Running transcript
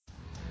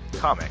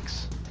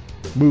Comics.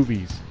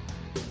 Movies.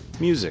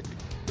 Music.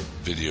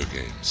 Video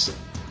games.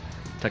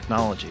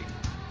 Technology.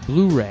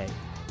 Blu-ray.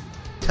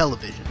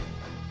 Television.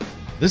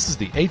 This is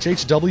the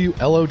HHW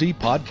LOD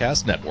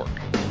Podcast Network.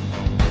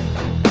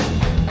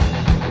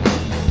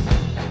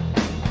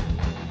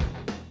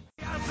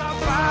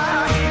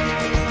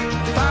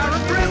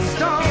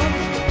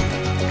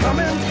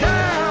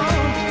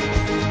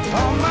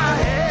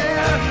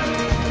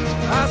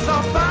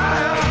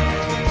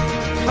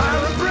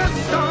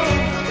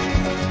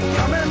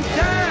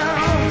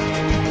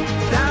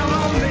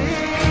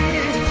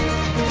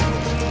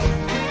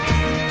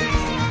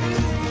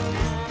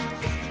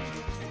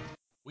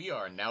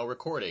 Now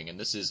recording, and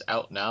this is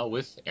Out Now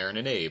with Aaron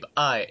and Abe.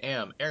 I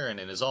am Aaron,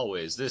 and as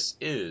always, this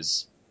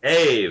is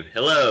Abe.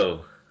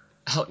 Hello.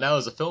 Out Now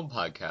is a film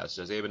podcast,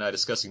 as Abe and I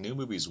discussing new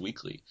movies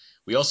weekly.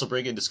 We also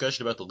bring in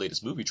discussion about the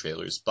latest movie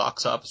trailers,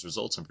 box office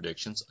results and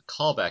predictions, a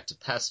callback to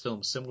past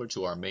films similar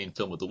to our main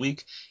film of the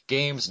week,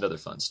 games, and other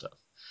fun stuff.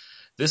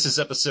 This is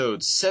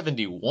episode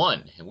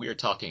 71, and we are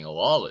talking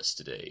Lawless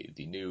today,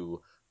 the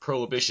new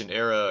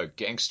Prohibition-era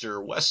gangster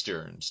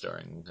western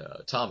starring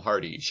Tom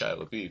Hardy, Shia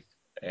LaBeouf,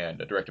 and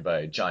directed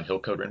by John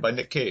Hillcoat, written by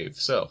Nick Cave.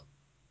 So,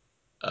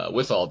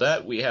 with all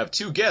that, we have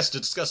two guests to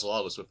discuss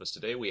Lawless with us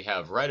today. We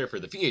have writer for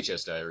the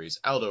VHS Diaries,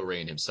 Aldo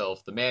Rain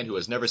himself, the man who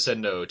has never said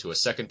no to a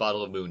second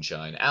bottle of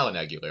moonshine, Alan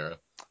Aguilera.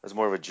 It's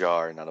more of a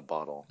jar, not a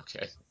bottle.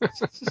 Okay.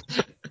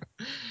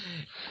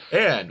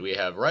 And we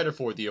have writer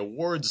for the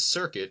awards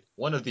circuit,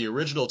 one of the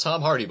original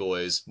Tom Hardy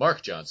boys,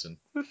 Mark Johnson.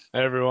 Hey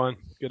everyone,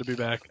 good to be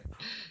back.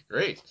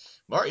 Great.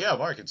 Mark,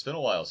 it's been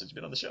a while since you've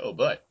been on the show,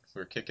 but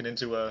we're kicking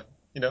into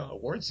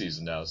award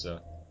season now, so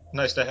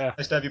nice to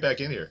have you back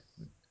in here.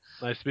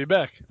 Nice to be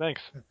back.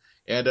 Thanks.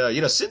 And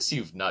since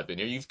you've not been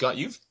here, you've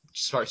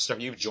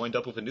joined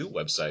up with a new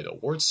website,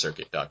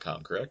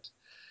 awardscircuit.com, correct?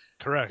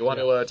 Correct. You want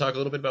to talk a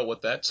little bit about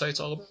what that site's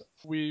all about?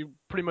 We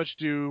pretty much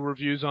do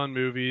reviews on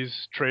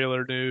movies,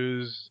 trailer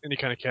news, any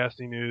kind of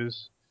casting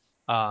news,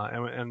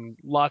 and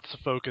lots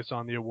of focus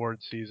on the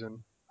awards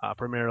season,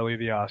 primarily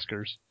the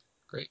Oscars.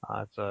 Great.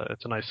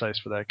 It's a nice site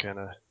for that kind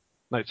of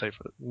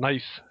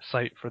nice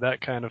site for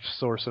that kind of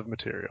source of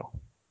material.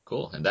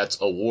 Cool. And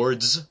that's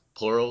awards,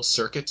 plural,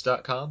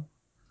 circuit.com?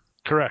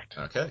 Correct.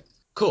 Okay.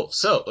 Cool.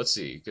 So, let's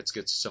see. Let's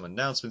get some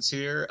announcements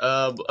here.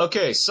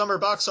 Okay, summer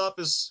box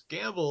office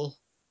gamble.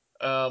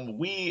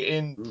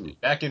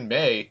 Back in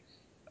May,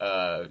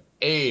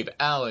 Abe,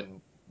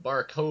 Alan,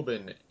 Mark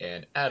Hoban,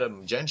 and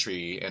Adam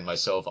Gentry and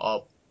myself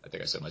I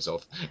think I said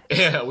myself.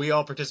 Yeah, we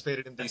all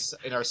participated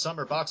in our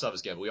summer box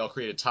office gamble. We all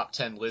created top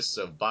 10 lists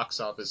of box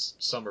office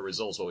summer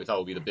results, what we thought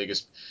would be the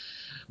biggest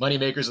money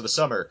makers of the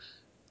summer.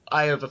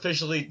 I have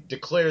officially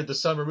declared the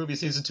summer movie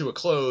season to a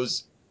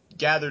close,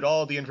 gathered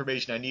all the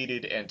information I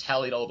needed, and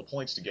tallied all the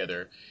points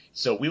together.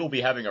 So we will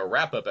be having a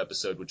wrap-up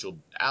episode, which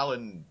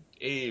Alan,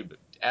 Abe,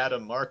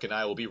 Adam, Mark, and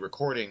I will be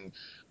recording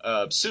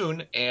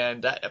soon,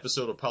 and that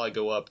episode will probably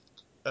go up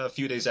a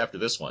few days after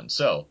this one.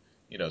 So,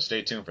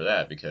 stay tuned for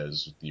that,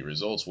 because the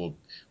results will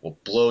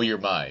blow your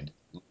mind.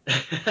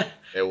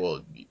 It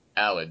will,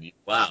 Alan,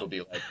 wow. Will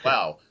be like,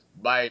 wow,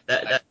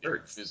 that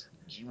hurts. Is,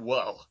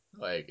 whoa,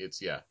 like,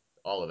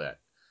 all of that.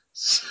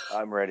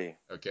 I'm ready.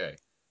 Okay.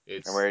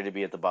 I'm ready to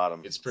be at the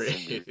bottom. It's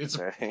pretty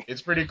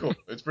cool.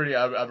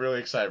 I'm really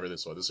excited for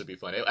this one. This would be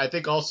fun. I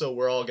think also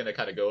we're all going to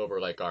kind of go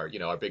over like our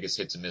biggest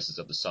hits and misses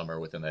of the summer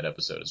within that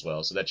episode as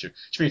well. So that should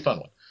be a fun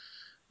one.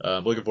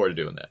 I'm looking forward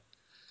to doing that.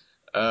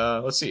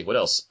 Let's see. What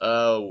else?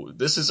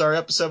 This is our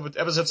episode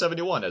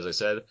 71, as I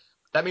said.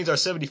 That means our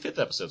 75th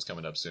episode's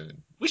coming up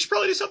soon. We should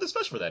probably do something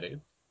special for that, Abe.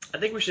 I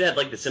think we should have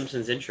like the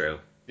Simpsons intro.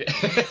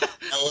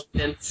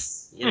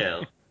 Elephants,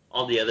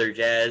 all the other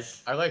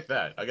jazz. I like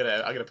that. I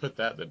gotta put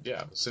that.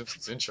 The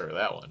Simpsons intro,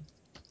 that one.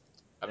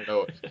 I don't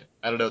know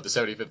what the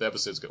 75th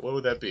episode's go. What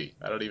would that be?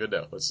 I don't even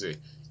know. Let's see.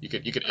 You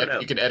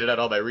can edit out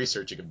all my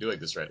research. I'm doing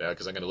this right now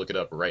because I'm gonna look it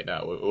up right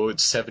now. What would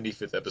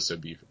 75th episode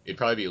be? It'd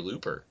probably be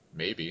Looper,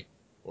 maybe,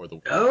 or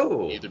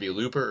either be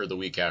Looper or the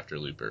week after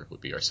Looper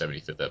would be our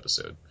 75th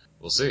episode.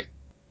 We'll see.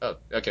 Oh,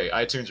 okay.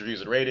 iTunes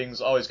reviews and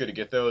ratings, always good to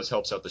get those.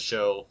 Helps out the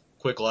show.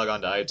 Quick log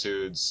on to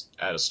iTunes,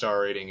 add a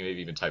star rating, maybe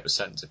even type a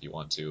sentence if you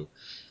want to.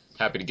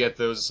 Happy to get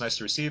those. It's nice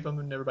to receive them,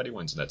 and everybody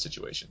wins in that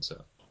situation.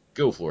 So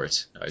go for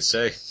it, I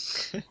say.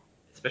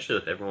 Especially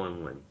if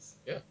everyone wins.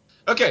 Yeah.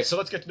 Okay, so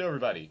let's get to know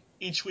everybody.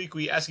 Each week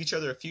we ask each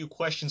other a few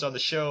questions on the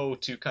show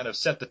to kind of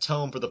set the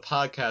tone for the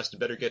podcast and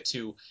better get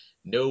to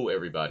know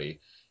everybody.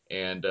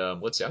 And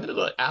let's see. I'm going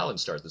to let Alan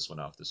start this one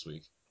off this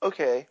week.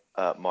 Okay,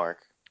 Mark.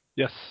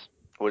 Yes.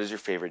 What is your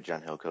favorite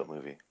John Hillcoat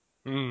movie?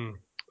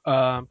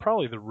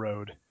 Probably The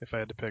Road, if I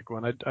had to pick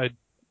one. I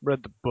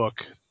read the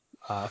book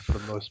for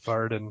the most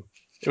part, and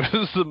it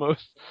was the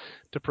most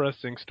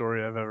depressing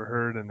story I've ever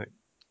heard, and it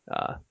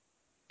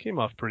came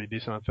off pretty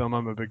decent on film.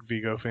 I'm a big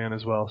Vigo fan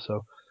as well,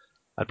 so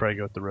I'd probably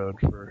go with The Road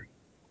for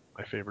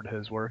my favorite of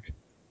his work.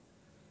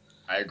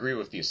 I agree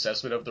with the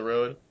assessment of The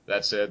Road.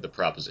 That said, The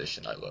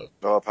Proposition I love.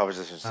 Oh,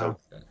 Proposition's so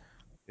good.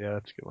 Yeah,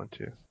 that's a good one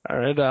too. All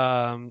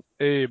right,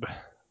 Abe,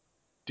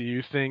 do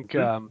you think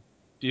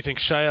Do you think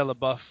Shia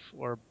LaBeouf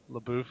or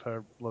LaBeouf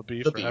or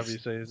LaBeef or LaBeef. however you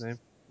say his name?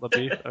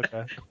 LaBeef?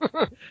 Okay.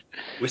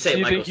 We say Do it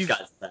you Michael think he's-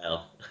 Scott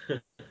style.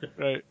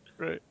 Right.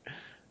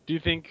 Do you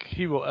think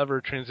he will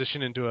ever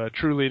transition into a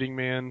true leading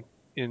man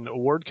in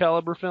award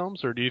caliber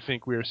films, or do you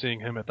think we are seeing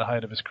him at the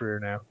height of his career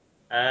now?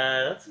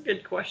 That's a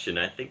good question.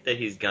 I think that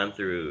he's gone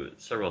through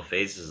several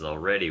phases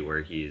already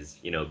where he's,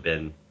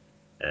 been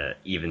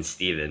even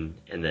Steven,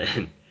 and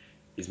then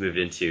he's moved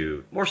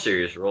into more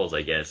serious roles,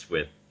 I guess,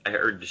 I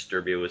heard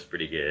Disturbia was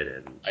pretty good,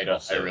 and I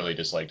really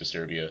dislike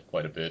Disturbia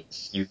quite a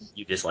bit. You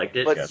disliked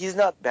it? But Yes. he's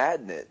not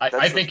bad in it. I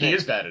That's the think he thing.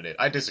 is bad at it.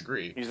 I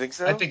disagree. You think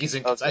so? I think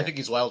Okay. I think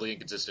he's wildly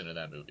inconsistent in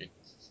that movie.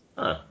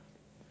 Huh.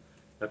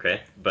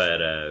 Okay,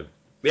 but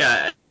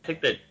yeah, I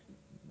think that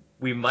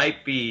we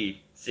might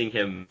be seeing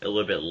him a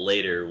little bit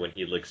later when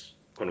he looks,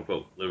 quote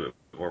unquote, a little bit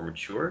more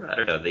mature. I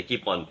don't know. They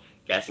keep on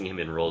casting him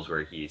in roles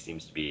where he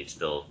seems to be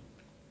still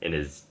in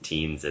his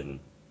teens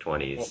and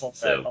 20s. All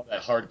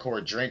that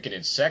hardcore drinking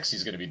and sex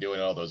he's going to be doing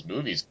in all those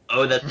movies.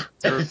 Oh,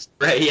 that's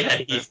right. Yeah,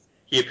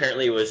 he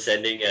apparently was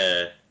sending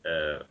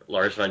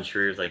Lars von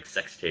Trier's like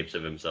sex tapes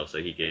of himself so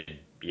he could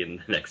be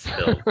in the next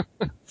film.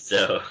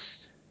 So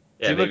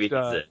yeah, He maybe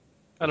looked, he's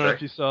I don't know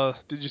if you saw.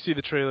 Did you see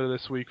the trailer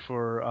this week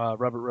for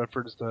Robert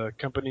Redford's The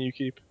Company You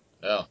Keep?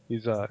 Oh,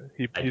 He's a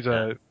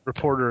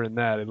reporter in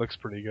that. It looks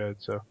pretty good.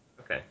 So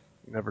okay.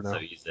 you never know.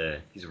 So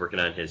he's working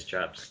on his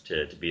chops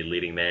to be a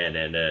leading man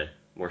and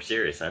more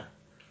serious, huh?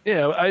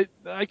 Yeah,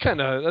 I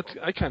kind of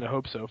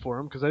hope so for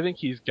him because I think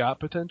he's got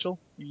potential.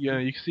 You know,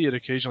 you see it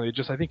occasionally.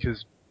 I think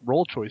his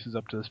role choices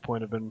up to this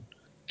point have been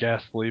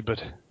ghastly,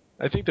 but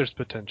I think there's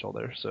potential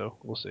there. So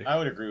we'll see. I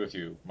would agree with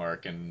you,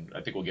 Mark, and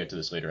I think we'll get to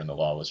this later in the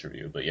Lawless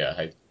review. But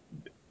yeah,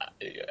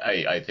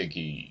 I think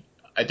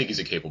he's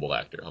a capable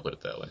actor. I'll put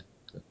it that way.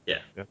 Yeah.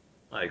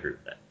 I agree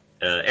with that.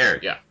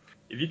 Aaron. Yeah.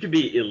 If you could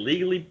be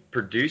illegally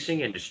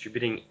producing and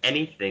distributing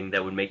anything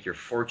that would make your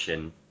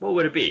fortune, what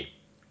would it be?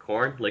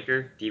 Corn,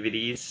 liquor,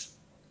 DVDs?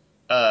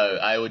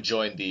 I would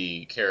join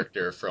the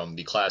character from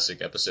the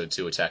classic Episode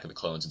 2 Attack of the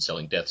Clones and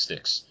selling death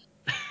sticks.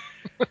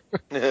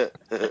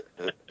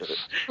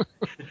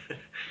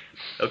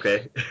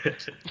 Okay.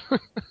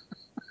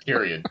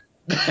 Period.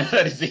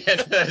 That is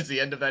the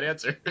end of that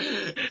answer.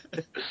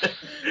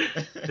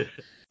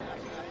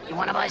 You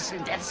want to buy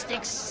some death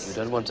sticks? You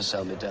don't want to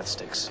sell me death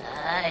sticks.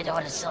 I don't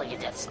want to sell you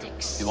death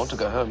sticks. You want to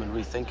go home and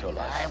rethink your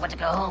life. I want to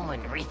go home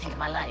and rethink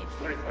my life.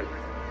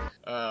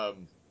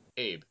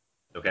 Abe,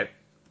 Okay.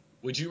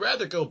 would you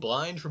rather go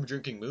blind from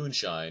drinking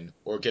moonshine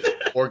or get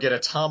a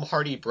Tom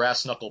Hardy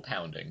brass knuckle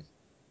pounding?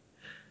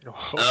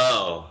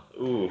 Oh,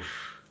 oof.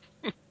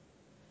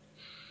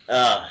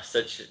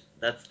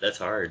 That's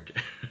hard.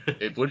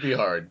 It would be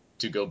hard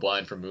to go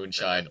blind from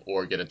moonshine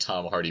or get a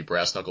Tom Hardy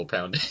brass knuckle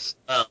pounding.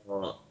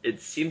 Well,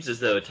 it seems as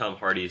though Tom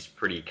Hardy's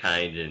pretty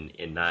kind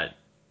in not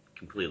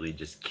completely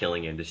just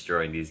killing and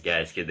destroying these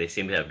guys because they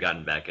seem to have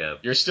gotten back up.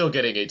 You're still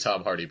getting a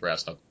Tom Hardy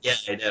brass knuckle. Yeah,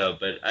 I know,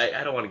 but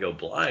I don't want to go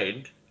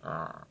blind.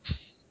 Oh,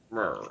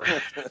 that's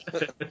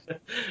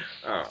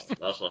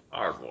a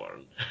hard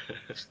one.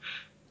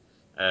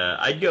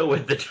 I'd go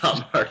with the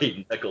Tom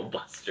Hardy Knuckle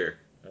Buster.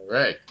 All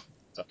right.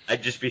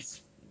 I'd just be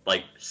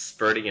like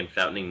spurting and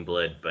fountaining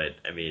blood, but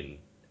I mean,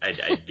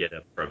 I'd get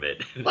up from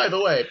it. By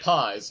the way,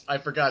 pause. I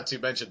forgot to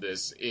mention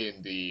this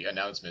in the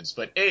announcements,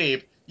 but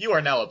Abe, you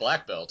are now a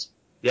black belt.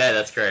 Yeah,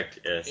 that's correct.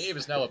 Yes. Abe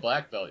is now a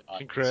black belt.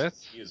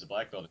 Congrats. He is a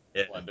black belt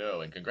in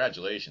Taekwondo, and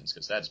congratulations,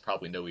 because that's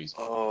probably no easy.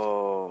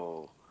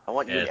 Oh, I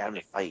want you and Adam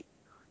to fight.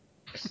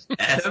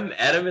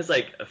 Adam is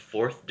like a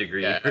 4th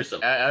degree or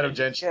something. Adam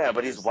Gentry. Yeah,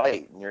 but he's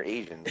white and you're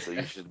Asian, so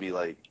you should be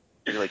like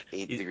you're like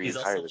 8 degrees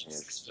He's higher also than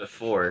him.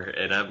 6'4",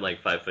 and I'm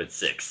like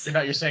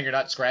 5'6". You're saying you're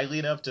not scraggly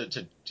enough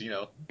to you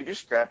know. You're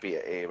scrappy,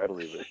 Abe. I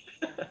believe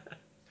it.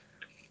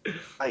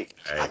 Fight,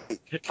 All right.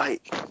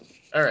 fight.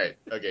 All right.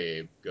 Okay,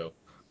 Abe, go.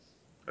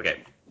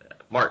 Okay,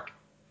 Mark.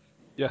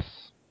 Yes.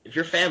 If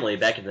your family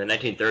back in the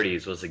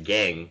 1930s was a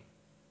gang,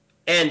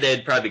 and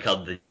they'd probably be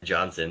called the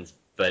Johnsons,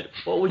 but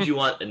what would you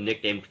want a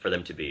nickname for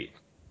them to be?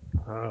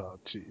 Oh,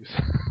 jeez.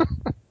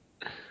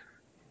 Let's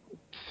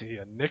see,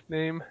 a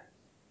nickname?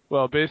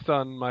 Well, based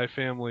on my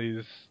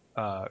family's,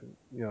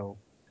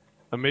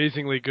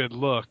 amazingly good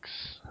looks,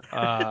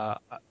 I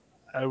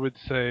would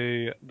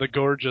say the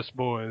Gorgeous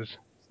Boys.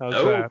 How's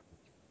that?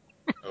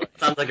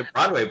 Sounds like a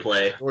Broadway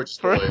play. Gorgeous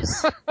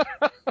boys.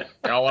 You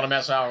don't want to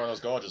mess around with those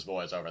gorgeous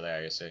boys over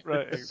there, you see.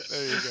 Right, there you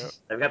go.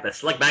 They've got the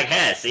slick back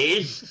hair,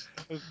 see?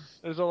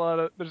 There's a lot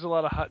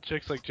of hot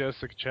chicks like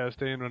Jessica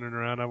Chastain running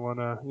around. I want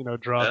to,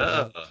 draw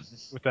them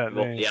with that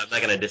Well, name. yeah, I'm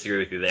not going to disagree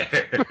with you there.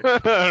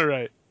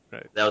 Right.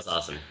 That was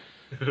awesome.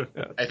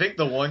 I think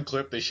the one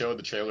clip they showed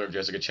the trailer of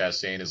Jessica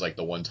Chastain is like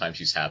the one time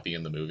she's happy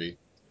in the movie.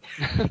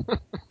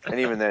 And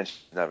even then,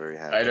 she's not very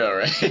happy. I know,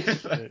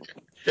 right?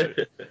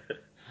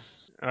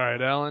 All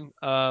right, Alan.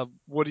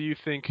 What do you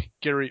think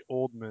Gary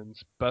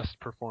Oldman's best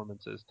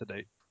performance is to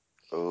date?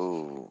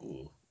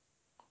 Oh.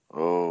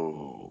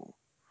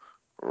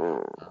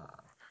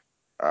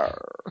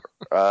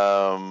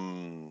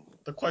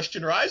 The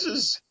question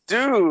rises.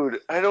 Dude,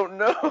 I don't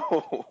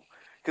know.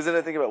 Because then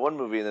I think about one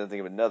movie and then I think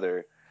of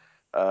another.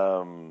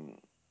 Oh,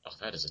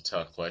 that is a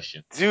tough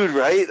question. Dude,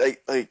 right?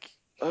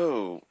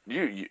 You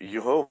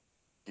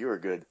were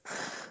good.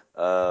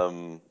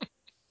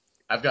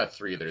 I've got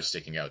 3 that are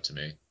sticking out to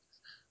me.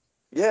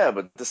 Yeah,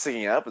 but they're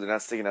sticking out, but they're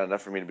not sticking out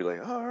enough for me to be like,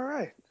 oh, all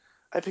right,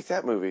 I picked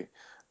that movie.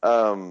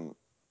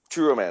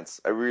 True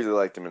Romance. I really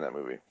liked him in that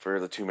movie for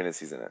the 2 minutes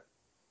he's in it.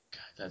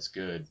 God, that's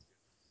good.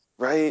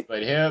 Right?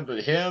 But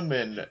him,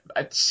 and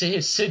I'd say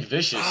Sid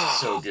Vicious is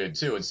so good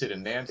too, and Sid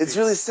and Nancy. It's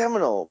really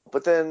seminal,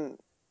 but then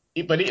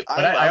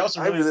I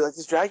also really like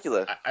this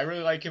Dracula. I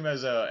really like him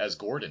as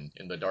Gordon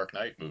in the Dark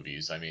Knight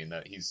movies. I mean,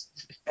 he's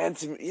And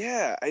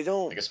I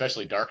don't. like,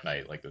 especially Dark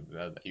Knight, like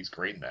he's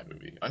great in that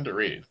movie.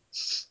 Underrated.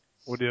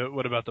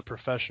 What about The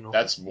Professional?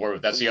 That's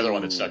the other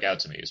one that stuck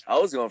out to me. I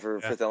was going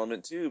for Fifth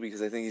Element too because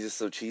I think he's just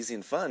so cheesy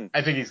and fun.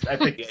 I think he's You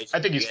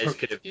guys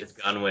could have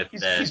just gone with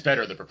he's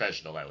better than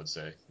Professional, I would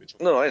say.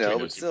 No, I know, Between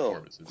but those two still.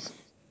 performances.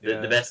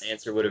 The best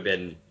answer would have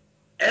been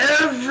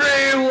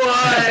everyone.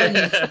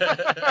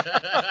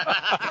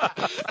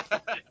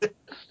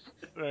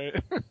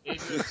 Right.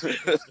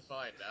 It's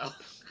defined now.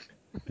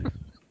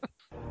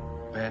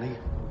 Vanny,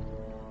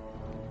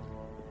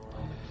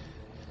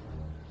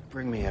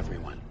 bring me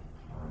everyone.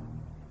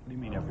 What do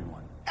you mean,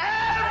 everyone?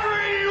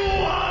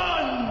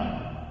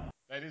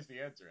 That is the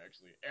answer,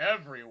 actually.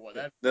 Everyone.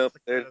 Nope, That's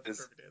there the it is.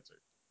 perfect answer.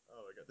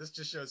 Oh my god, this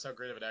just shows how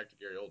great of an actor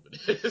Gary Oldman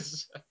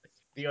is.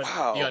 The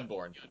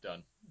Unborn.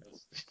 Done.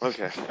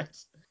 Okay.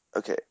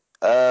 Okay.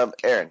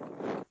 Aaron.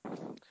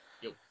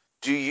 Yep.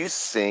 Do you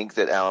think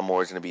that Alan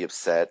Moore is going to be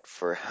upset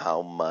for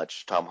how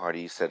much Tom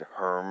Hardy said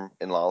 "herm"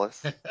 in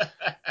Lawless?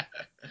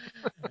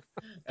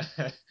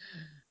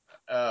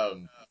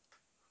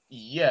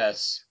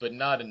 Yes, but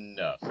not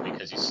enough,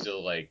 because he's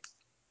still, like,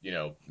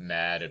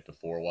 mad at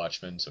Before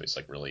Watchmen, so he's,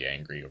 like, really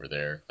angry over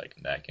there, like,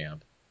 in that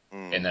camp.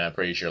 And then I'm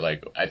pretty sure,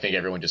 like, I think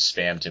everyone just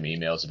spammed him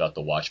emails about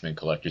the Watchmen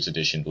Collector's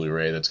Edition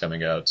Blu-ray that's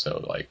coming out,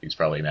 so, like, he's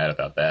probably mad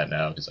about that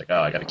now. He's like,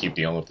 oh, I gotta keep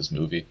dealing with this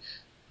movie.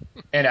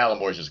 And Alan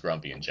Moore's just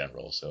grumpy in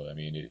general, so, I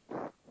mean,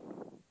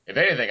 if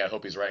anything, I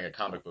hope he's writing a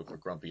comic book for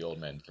Grumpy Old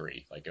Men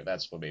 3. Like, if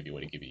that's what he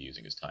could be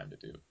using his time to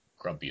do.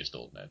 Grumpiest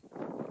old men.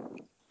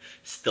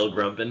 Still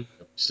grumping.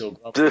 Still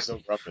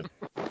grumping.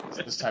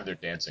 This time they're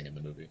dancing in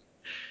the movie.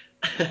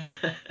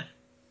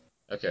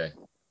 Okay.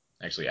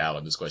 Actually,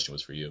 Alan, this question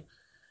was for you.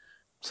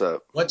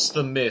 So, what's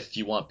the myth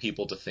you want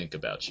people to think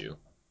about you?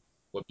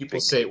 When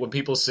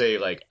people say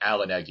like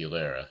Alan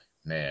Aguilera,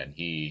 man,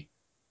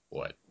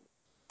 what?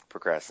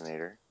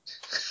 Procrastinator.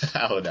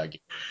 Alan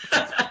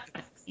Aguilera.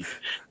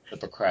 The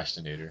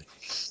procrastinator.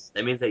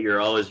 That means that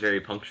you're always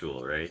very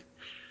punctual, right?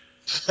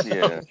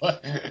 Yeah.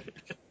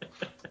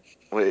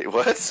 Wait,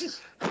 what?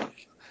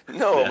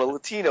 No, Yeah. I'm a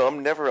Latino.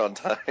 I'm never on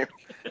time.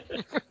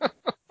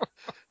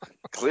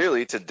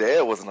 Clearly, today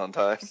I wasn't on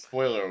time.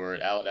 Spoiler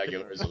alert, Alan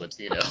Aguilera is a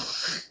Latino.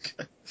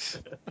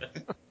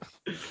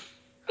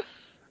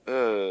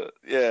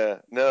 Yeah.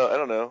 No, I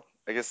don't know.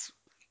 I guess,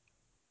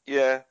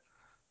 yeah,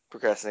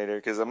 procrastinator,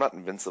 because I'm not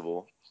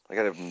invincible. I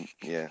gotta,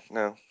 yeah,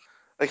 no.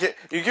 I can't,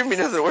 you give me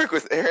nothing to work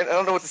with, Aaron. I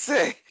don't know what to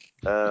say.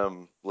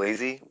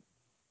 Lazy.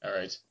 All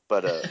right.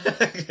 But,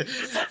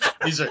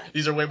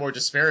 these are way more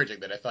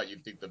disparaging than I thought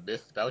you'd think the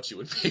myth about you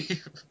would be.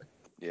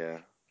 Yeah.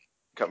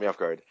 Cut me off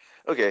guard.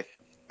 Okay.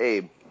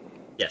 Abe.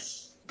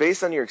 Yes.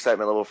 Based on your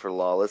excitement level for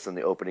Lawless and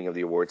the opening of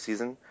the award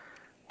season,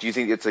 do you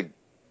think this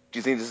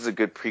is a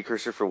good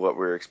precursor for what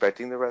we're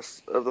expecting the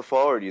rest of the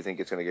fall, or do you think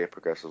it's going to get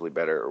progressively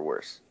better or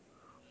worse?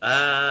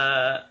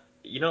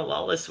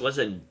 Lawless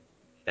wasn't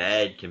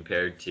bad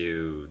compared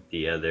to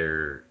the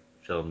other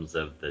films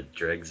of the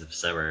dregs of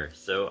summer,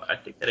 so I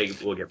think that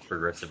it will get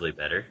progressively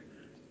better.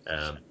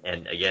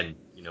 And again,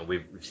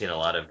 we've seen a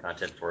lot of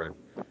content for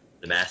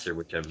The Master,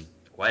 which I'm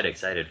quite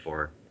excited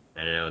for.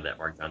 And I know that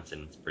Mark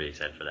Johnson's pretty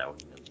excited for that one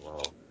as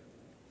well.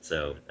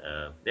 So,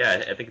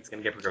 I think it's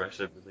going to get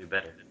progressively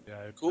better.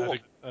 Yeah, Cool.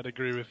 I'd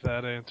agree with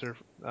that answer.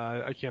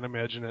 I can't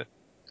imagine it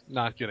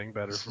not getting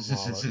better from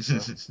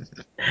Lawless.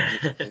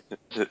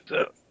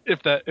 So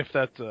if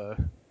that's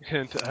a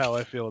hint at how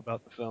I feel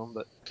about the film,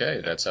 but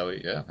Okay, that's how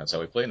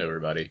we play to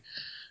everybody.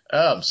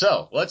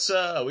 So let's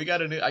I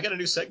got a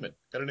new segment.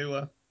 Got a new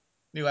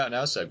Out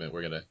Now segment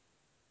we're gonna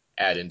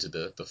add into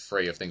the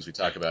fray of things we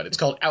talk about. It's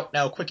called Out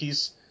Now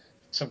Quickies.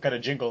 Some kind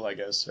of jingle, I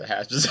guess.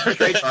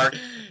 Trademark.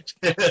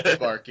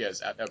 Trademark,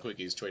 yes. Out Now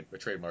Quickies,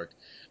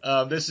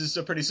 trademarked. This is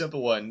a pretty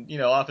simple one.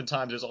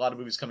 Oftentimes there's a lot of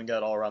movies coming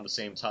out all around the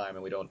same time,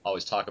 and we don't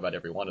always talk about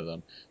every one of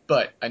them.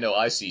 But I know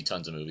I see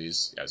tons of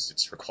movies, as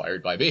it's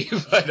required by me.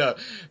 But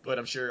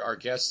I'm sure our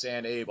guests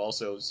and Abe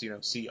also,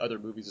 see other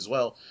movies as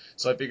well.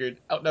 So I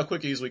figured Out Now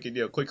Quickies, we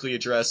could, quickly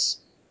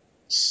address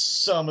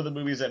some of the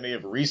movies that may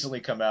have recently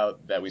come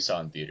out that we saw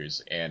in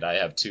theaters. And I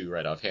have two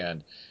right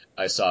offhand.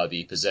 I saw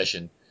The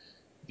Possession,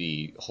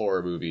 the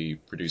horror movie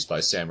produced by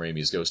Sam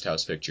Raimi's Ghost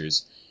House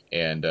Pictures,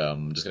 and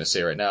I'm just going to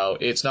say right now,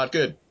 it's not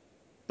good.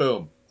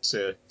 Boom. It's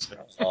a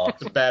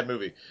bad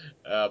movie.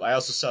 I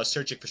also saw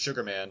Searching for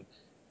Sugar Man,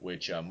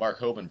 which Mark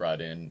Hoban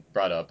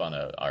brought up on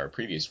our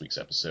previous week's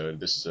episode.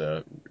 This is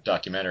a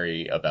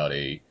documentary about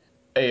a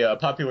a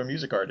popular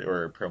music artist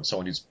or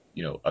someone who's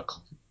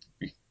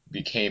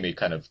became a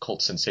kind of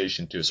cult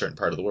sensation to a certain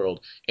part of the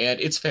world, and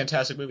it's a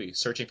fantastic movie.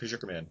 Searching for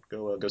Sugar Man.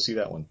 Go see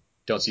that one.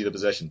 Don't See the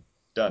Possession.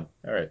 Done.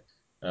 All right.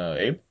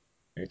 Abe,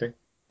 anything?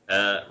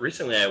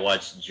 Recently, I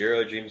watched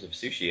Jiro Dreams of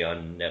Sushi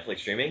on Netflix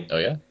streaming. Oh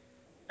yeah.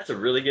 That's a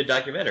really good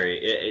documentary.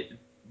 It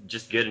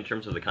just good in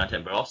terms of the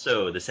content, but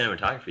also the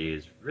cinematography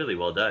is really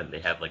well done. They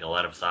have like a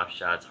lot of soft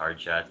shots,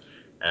 hard shots.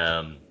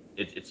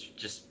 It's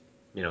just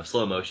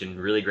slow motion,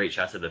 really great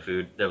shots of the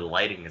food. The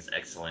lighting is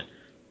excellent,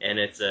 and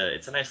it's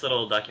a nice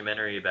little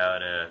documentary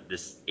about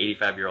this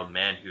 85-year-old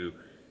man who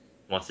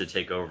wants to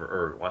take over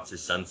or wants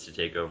his sons to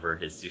take over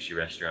his sushi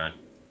restaurant,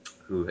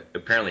 who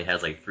apparently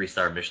has like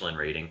 3-star Michelin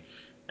rating.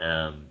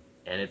 And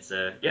it's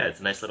a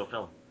nice little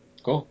film.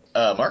 Cool.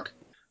 Mark?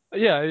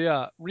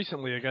 Yeah.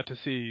 Recently, I got to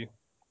see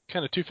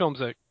kind of two films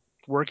that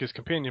work as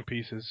companion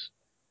pieces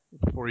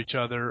for each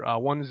other.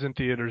 One is in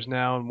theaters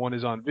now, and one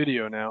is on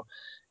video now.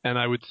 And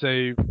I would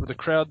say for the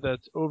crowd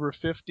that's over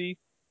 50,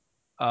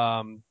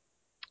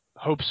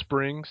 Hope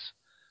Springs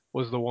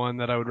was the one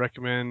that I would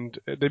recommend.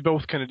 They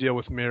both kind of deal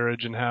with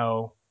marriage and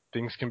how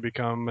things can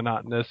become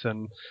monotonous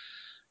and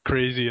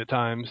crazy at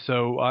times.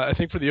 So I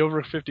think for the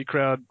over 50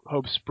 crowd,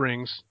 Hope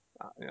Springs.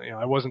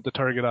 I wasn't the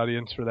target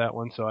audience for that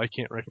one, so I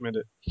can't recommend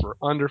it for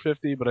under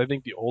 50, but I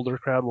think the older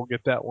crowd will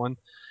get that one.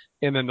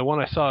 And then the one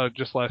I saw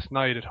just last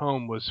night at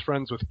home was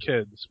Friends with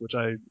Kids, which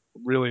I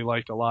really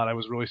liked a lot. I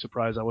was really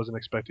surprised. I wasn't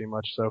expecting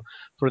much. So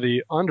for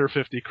the under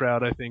 50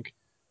 crowd, I think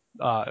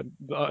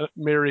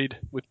married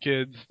with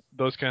kids,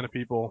 those kind of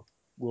people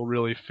will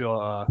really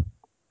feel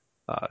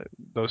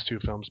those two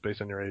films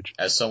based on your age.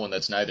 As someone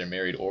that's neither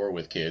married or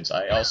with kids,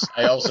 I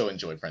also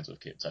enjoyed Friends with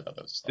Kids. I thought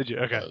that was Did you?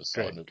 Okay,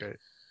 great.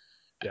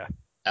 Yeah.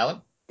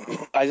 Alan?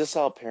 I just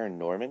saw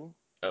Paranorman,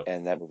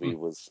 and that movie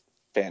was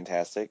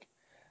fantastic.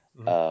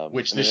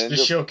 Which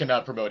this show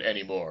cannot promote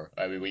anymore.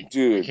 I mean, we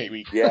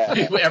yeah.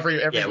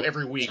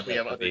 every week we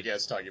have other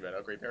guests talking about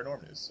how great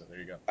Paranorman is. So there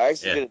you go. I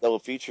actually did a double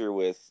feature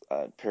with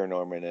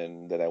Paranorman,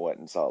 and then I went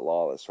and saw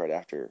Lawless right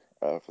after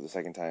for the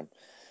second time.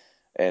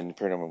 And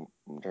Paranorman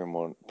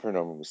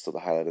was still the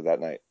highlight of that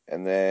night.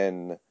 And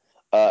then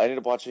I ended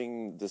up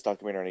watching this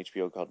documentary on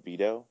HBO called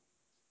Vito.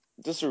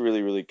 Just a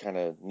really, really kind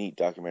of neat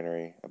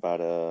documentary about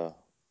a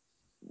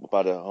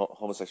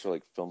homosexual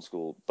film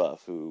school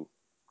buff who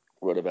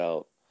wrote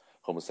about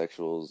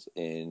homosexuals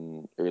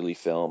in early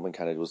film and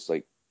kind of was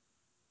like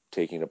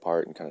taking it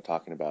apart and kind of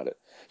talking about it.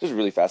 Just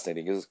really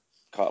fascinating because it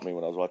caught me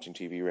when I was watching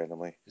TV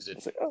randomly. Is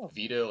it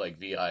Vito, like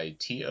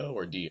Vito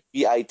or D?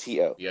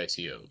 Vito.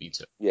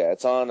 Vito. Yeah,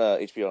 it's on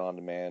HBO On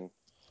Demand,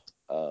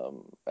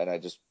 and I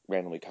just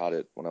randomly caught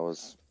it when I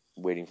was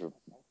waiting for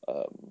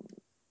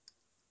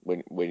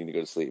waiting to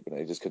go to sleep, and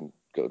I just couldn't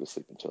go to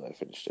sleep until I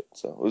finished it.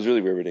 So it was really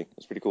riveting. It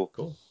was pretty cool.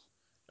 Cool.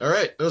 All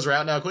right, those are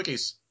out now.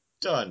 Quickies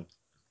done.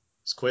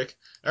 It's quick.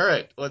 All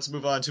right, let's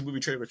move on to movie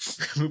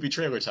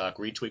trailer talk.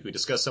 Where each week we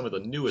discuss some of the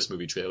newest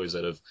movie trailers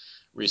that have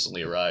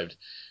recently arrived.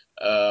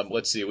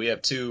 Let's see. We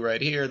have two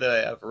right here that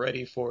I have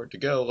ready for to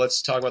go.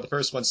 Let's talk about the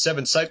first one,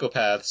 Seven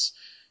Psychopaths.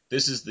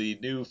 This is the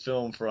new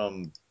film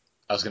from,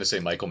 I was going to say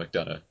Michael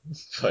McDonough,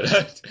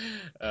 but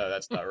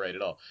that's not right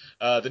at all.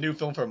 The new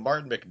film from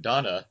Martin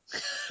McDonough,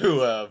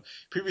 who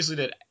previously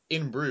did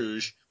In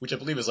Bruges, which I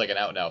believe is like an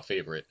out-and-out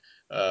favorite,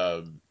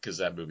 because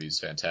that movie is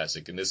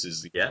fantastic. And this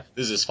is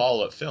his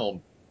follow-up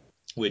film,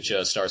 which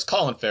stars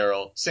Colin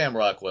Farrell, Sam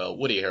Rockwell,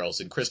 Woody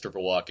Harrelson, Christopher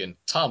Walken,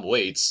 Tom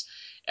Waits,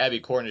 Abby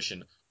Cornish,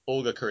 and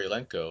Olga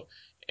Kurylenko.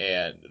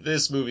 And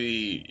this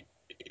movie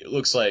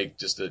looks like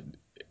just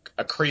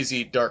a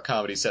crazy dark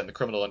comedy set in the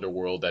criminal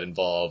underworld that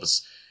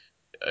involves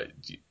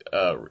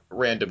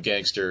random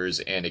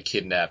gangsters and a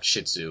kidnapped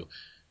Shih Tzu.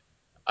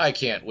 I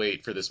can't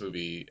wait for this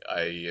movie.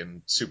 I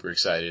am super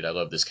excited. I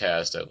love this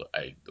cast.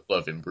 I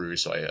love In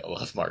Bruges, so I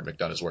love Martin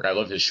McDonough's work. I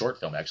love his short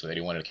film, actually, that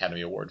he won an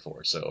Academy Award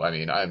for. So, I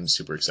mean, I'm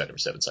super excited for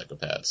Seven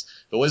Psychopaths.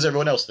 But what does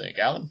everyone else think?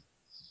 Alan?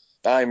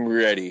 I'm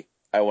ready.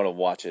 I want to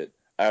watch it.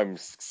 I'm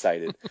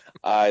excited.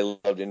 I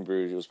loved In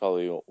Bruges. It was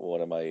probably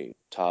one of my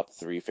top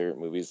 3 favorite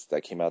movies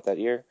that came out that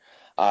year.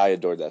 I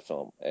adored that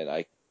film, and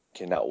I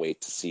cannot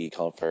wait to see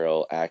Colin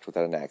Farrell act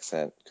without an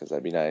accent, because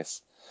that'd be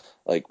nice.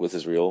 Like, with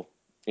his real,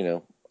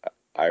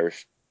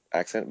 Irish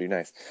accent, it'd be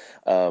nice.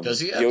 Does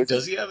he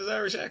have his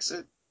Irish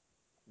accent?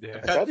 Yeah,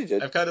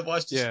 I've kind of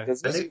watched. Yeah,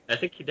 I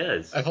think he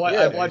does. I've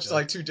watched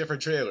like 2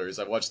 different trailers.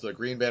 I've watched the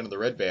Green Band and the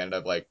Red Band, and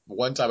I'm like,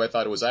 one time I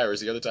thought it was Irish,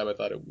 the other time I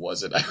thought it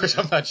wasn't Irish.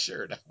 I'm not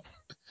sure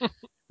now.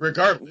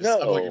 Regardless,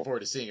 I'm looking forward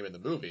to seeing him in the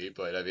movie,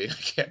 but I mean, I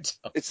can't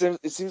tell. It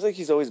seems like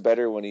he's always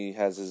better when he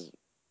has his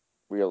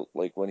real,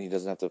 like when he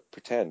doesn't have to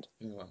pretend.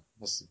 Yeah,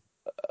 we'll see.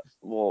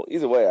 Well,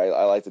 either way,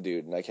 I like the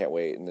dude, and I can't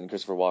wait. And then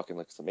Christopher Walken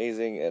looks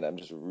amazing, and I'm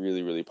just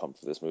really, really pumped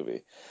for this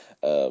movie.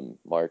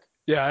 Mark?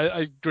 Yeah, I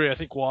agree. I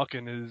think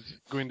Walken is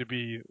going to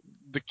be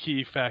the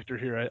key factor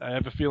here. I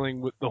have a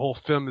feeling the whole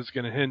film is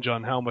going to hinge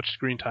on how much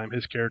screen time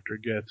his character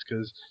gets,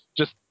 because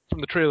just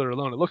from the trailer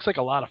alone, it looks like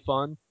a lot of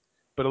fun,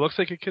 but it looks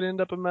like it could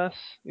end up a mess.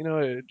 I'm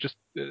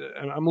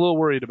a little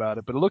worried about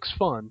it, but it looks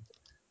fun.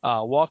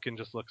 Walken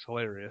just looks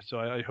hilarious. So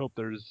I hope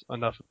there's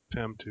enough of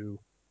him to,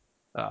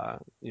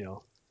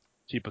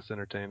 keep us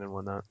entertained and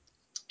whatnot.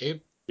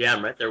 Abe? Yeah,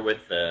 I'm right there with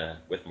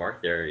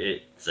Mark there.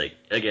 It's like,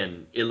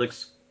 again, it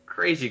looks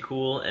crazy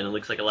cool and it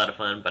looks like a lot of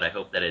fun, but I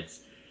hope that it's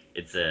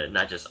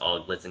not just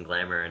all glitz and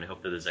glamour, and I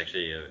hope that there's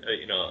actually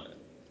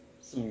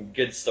some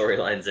good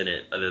storylines in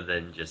it other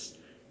than just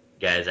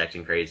guys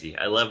acting crazy.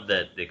 I love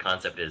that the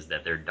concept is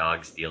that they're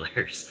dog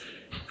stealers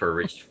for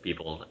rich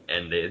people,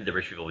 and the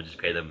rich people would just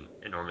pay them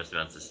enormous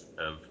amounts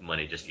of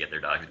money just to get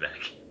their dogs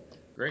back.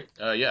 Great.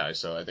 Yeah,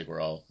 so I think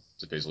we're all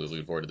just basically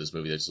looking forward to this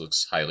movie that just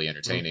looks highly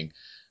entertaining.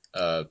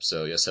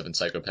 So yeah, Seven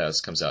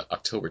Psychopaths comes out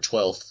October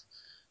 12th.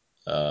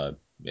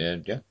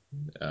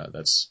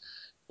 That's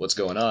what's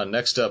going on.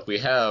 Next up, we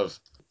have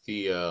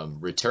the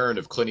return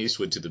of Clint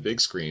Eastwood to the big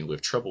screen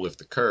with Trouble with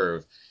the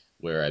Curve,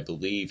 where I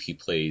believe he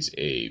plays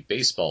a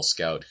baseball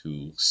scout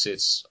who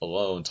sits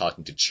alone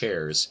talking to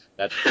chairs.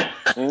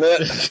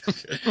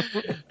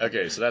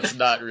 Okay, so that's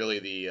not really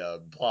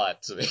the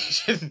plot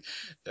summation.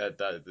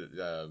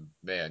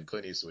 Man,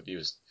 Clint Eastwood, he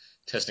was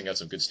testing out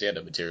some good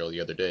stand-up material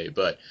the other day.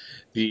 But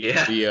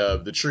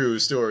the true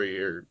story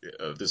here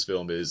of this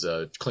film is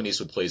Clint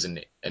Eastwood plays an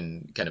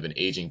kind of an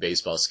aging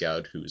baseball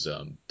scout whose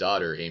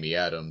daughter, Amy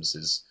Adams,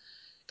 is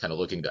kind of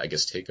looking to, I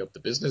guess, take up the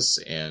business,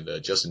 and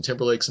Justin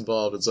Timberlake's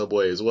involved in some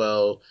way as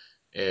well.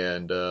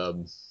 And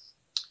that's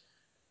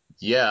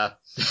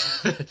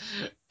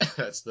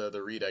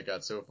the read I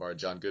got so far.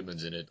 John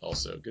Goodman's in it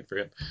also. Good for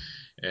him.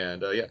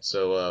 And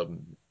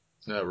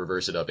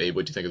reverse it up. Abe,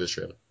 what do you think of this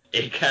trailer?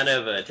 It kind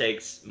of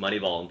takes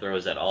Moneyball and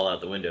throws that all out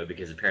the window,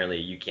 because apparently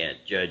you can't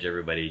judge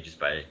everybody just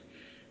by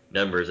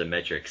numbers and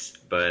metrics.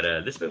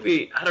 But this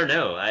movie, I don't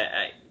know.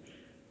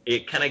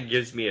 It kind of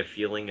gives me a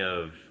feeling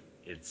of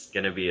it's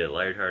going to be a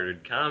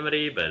lighthearted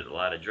comedy, but a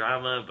lot of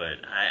drama. But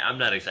I'm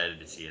not excited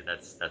to see it.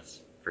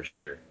 That's for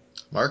sure.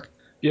 Mark?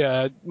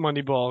 Yeah,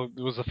 Moneyball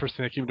was the first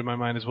thing that came to my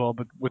mind as well,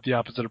 but with the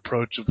opposite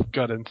approach of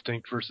gut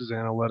instinct versus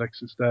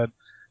analytics instead.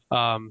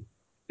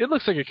 It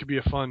looks like it could be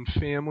a fun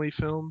family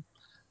film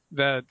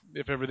that,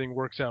 if everything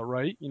works out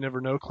right, you never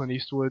know. Clint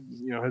Eastwood,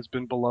 has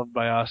been beloved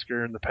by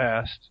Oscar in the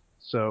past,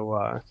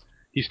 so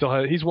he's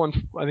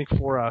won, I think,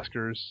 4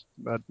 Oscars,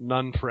 but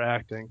none for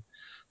acting.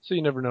 So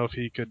you never know if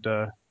he could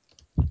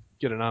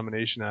get a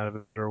nomination out of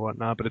it or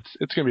whatnot. But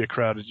it's going to be a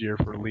crowded year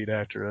for a lead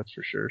actor, that's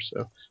for sure.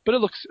 So, but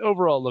it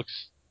overall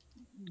looks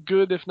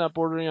good, if not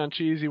bordering on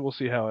cheesy. We'll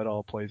see how it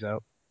all plays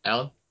out.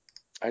 Alan?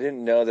 I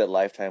didn't know that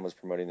Lifetime was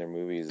promoting their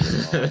movies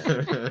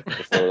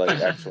before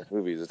actual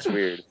movies. It's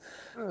weird.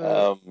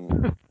 No,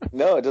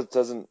 it just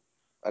doesn't.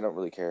 I don't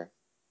really care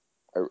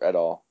at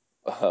all.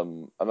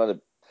 I'm not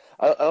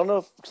I don't know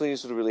if Clint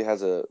Eastwood really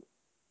has a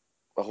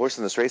horse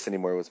in this race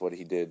anymore with what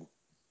he did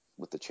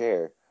with the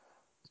chair.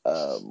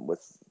 I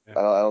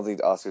don't think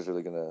the Oscars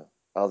really gonna.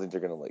 I don't think they're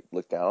gonna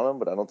look down on him,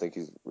 but I don't think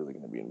he's really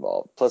gonna be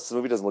involved. Plus, the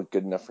movie doesn't look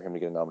good enough for him to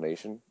get a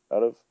nomination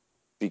out of,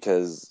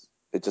 because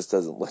it just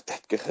doesn't look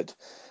that good.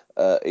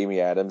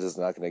 Amy Adams is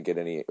not going to get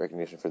any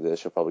recognition for this.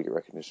 She'll probably get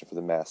recognition for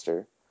The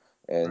Master.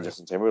 And right.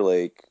 Justin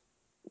Timberlake,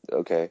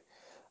 okay.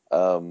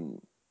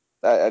 I'm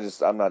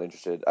not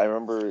interested. I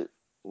remember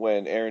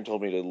when Aaron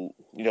told me to,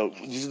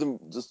 these are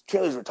the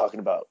trailers we're talking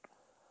about.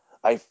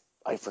 I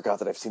forgot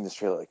that I've seen this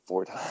trailer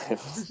 4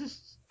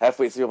 times.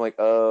 Halfway through, I'm like,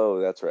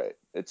 oh, that's right.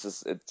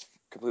 It's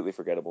completely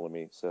forgettable to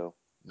me. So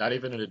not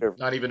even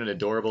an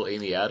adorable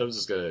Amy Adams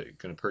is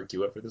gonna perk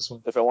you up for this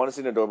one. If I want to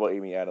see an adorable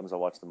Amy Adams, I'll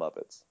watch The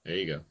Muppets. There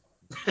you go.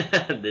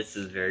 This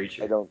is very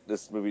true.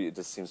 This movie, it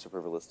just seems so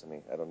frivolous to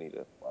me. I don't need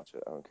to watch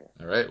it. I don't care.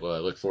 All right. Well, I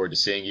look forward to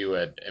seeing you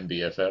at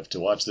MBFF to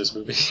watch this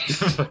movie.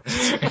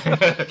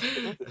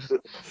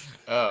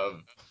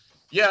 I'm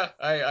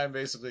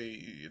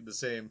basically in the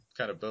same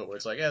kind of boat where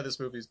it's like, yeah, this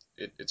movie's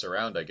it's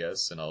around, I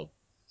guess, and I'll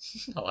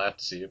have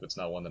to see if it's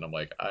not one that I'm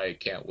like, I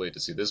can't wait to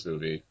see this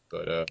movie.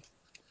 But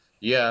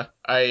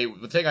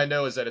the thing I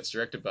know is that it's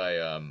directed by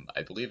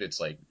I believe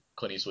it's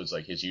Clint Eastwood's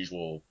his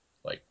usual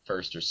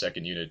first or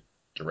second unit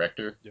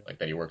director,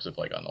 that he works with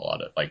on a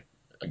lot of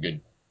a good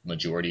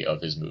majority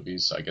of his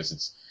movies. So I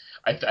guess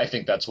I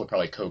think that's what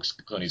probably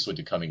coaxed Clint Eastwood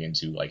to coming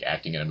into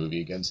acting in a movie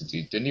again, since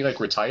didn't he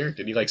retire?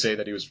 Didn't he say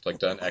that he was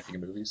done acting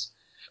in movies?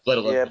 Let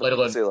alone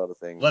say a lot of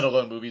things. Let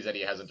alone movies that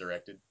he hasn't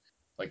directed.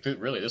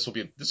 Really, this will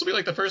be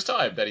the first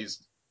time that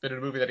he's been in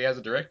a movie that he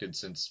hasn't directed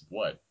since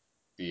what?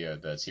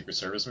 The Secret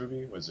Service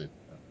movie, was it?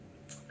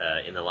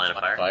 In the Line of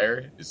Fire.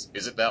 Fire? Is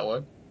it that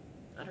one?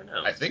 I don't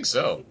know. I think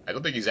so. I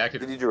don't think he's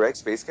acted. Did he direct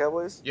Space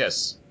Cowboys?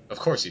 Yes, of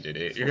course he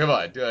did. Come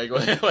on,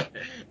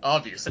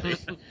 obviously.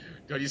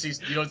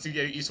 You don't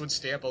see Eastwood's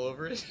stamp all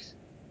over it?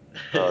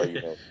 Oh,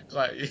 you know.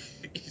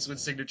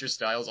 Eastwood's signature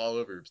styles all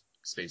over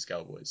Space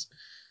Cowboys.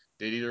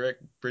 Did he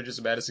direct Bridges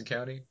of Madison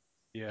County?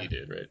 Yeah, he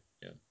did, right?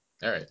 Yeah.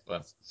 All right.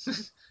 Well,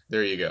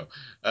 there you go.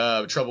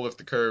 Trouble with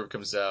the Curve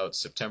comes out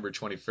September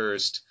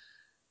 21st.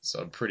 So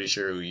I'm pretty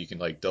sure you can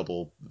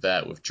double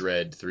that with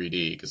Dread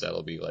 3D, because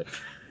that'll be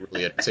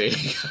really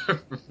entertaining.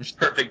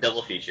 Perfect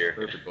double feature.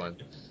 Perfect one.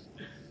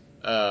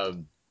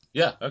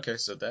 Yeah. Okay.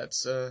 So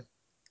that's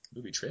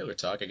movie trailer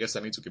talk, I guess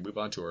that means we can move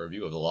on to our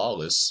review of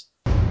Lawless.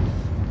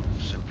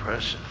 It's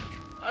impressive.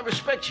 I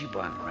respect you,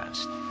 Bondurant.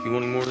 You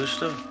want any more of this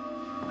stuff?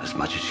 As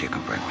much as you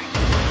can bring me.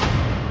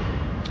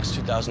 That's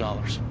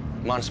 $2,000.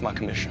 Minus my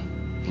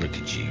commission. Look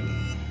at you,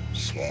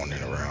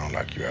 swanning around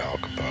like you're Al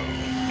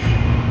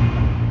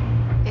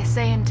Capone. They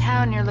say in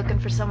town you're looking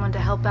for someone to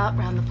help out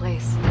around the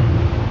place.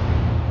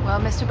 Well,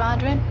 Mr.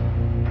 Bondurant,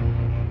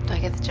 do I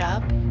get the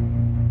job?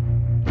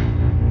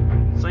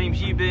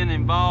 Seems you've been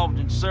involved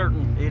in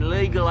certain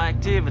illegal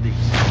activities.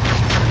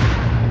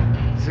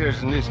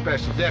 There's a new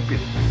special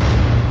deputy.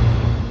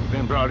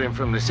 Been brought in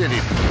from the city.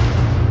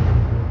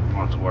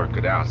 Wants to work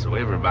it out so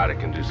everybody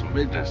can do some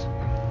business.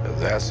 Is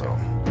that so?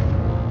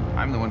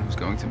 I'm the one who's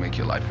going to make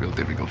your life real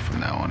difficult from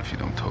now on if you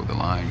don't toe the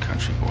line,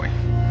 country boy.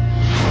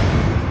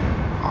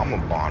 I'm a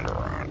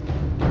Bondurant.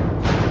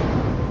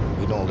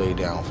 We don't lay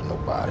down for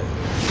nobody.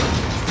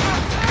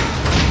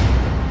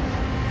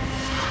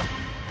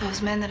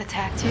 Those men that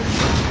attacked you,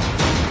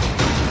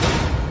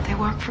 they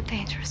work for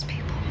dangerous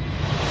people.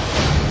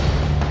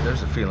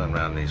 There's a feeling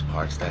around these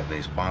parts that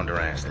these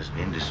Bondurants is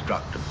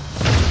indestructible.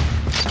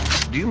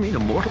 Do you mean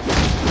immortal?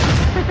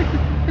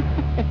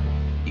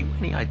 You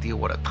any idea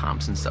what a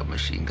Thompson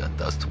submachine gun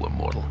does to a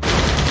mortal?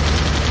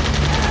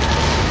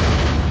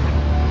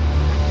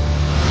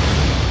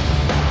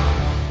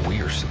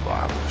 We are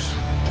survivors.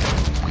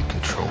 We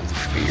control the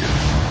fear.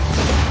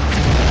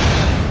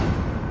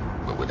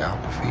 But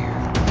without the fear,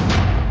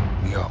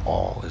 we are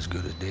all as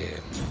good as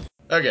dead.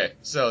 Okay,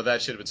 so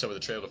that should have been some of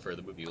the trailer for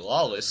the movie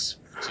Lawless,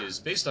 which is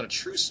based on a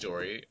true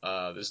story.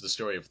 This is the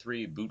story of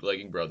three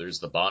bootlegging brothers,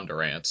 the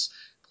Bondurants,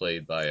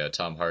 played by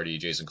Tom Hardy,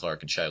 Jason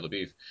Clarke, and Shia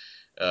LaBeouf.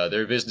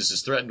 Their business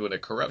is threatened when a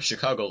corrupt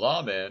Chicago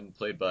lawman,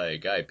 played by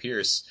Guy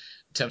Pearce,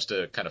 attempts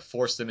to kind of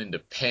force them into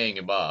paying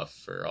him off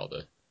for all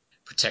the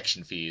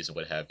protection fees and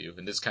what have you.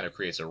 And this kind of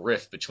creates a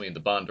rift between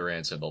the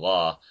Bondurants and the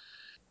law.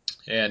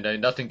 And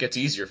nothing gets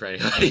easier for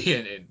anybody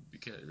and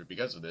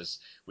because of this,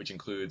 which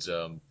includes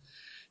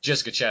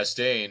Jessica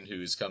Chastain,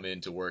 who's come in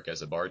to work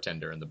as a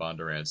bartender in the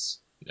Bondurants,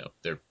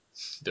 their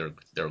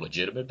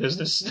legitimate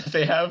business that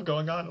they have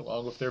going on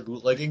along with their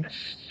bootlegging.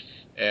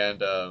 And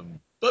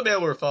but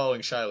now we're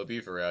following Shia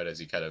LaBeouf around as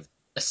he kind of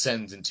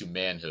ascends into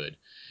manhood.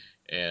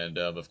 And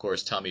of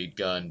course, Tommy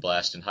Gunn,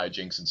 blast and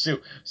hijinks ensue.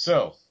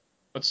 So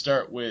let's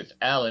start with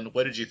Alan.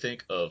 What did you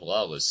think of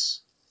Lawless?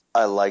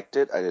 I liked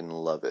it. I didn't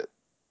love it,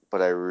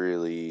 but I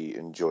really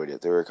enjoyed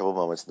it. There were a couple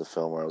moments in the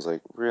film where I was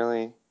like,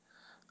 really?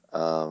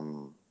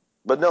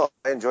 But no,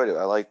 I enjoyed it.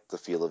 I liked the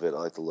feel of it. I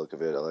liked the look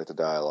of it. I liked the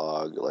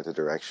dialogue. I liked the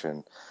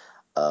direction.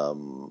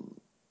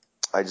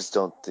 I just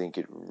don't think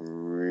it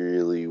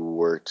really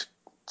worked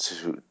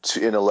to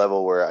in a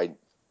level where I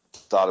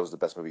thought it was the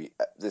best movie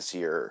this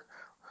year.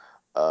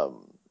 But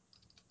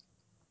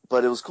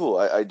it was cool.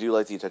 I do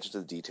like the attention to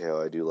the detail.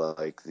 I do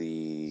like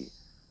the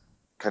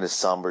kind of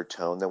somber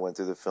tone that went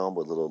through the film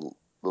with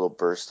little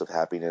bursts of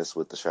happiness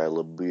with the Shia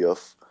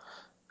LaBeouf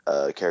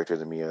character,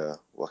 the Mia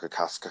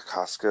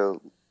Wasikowska.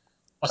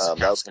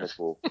 That was kind of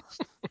cool.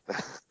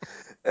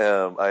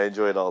 I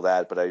enjoyed all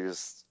that, but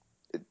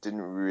it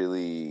didn't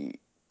really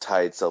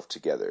tie itself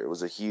together. It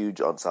was a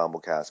huge ensemble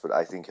cast, but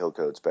I think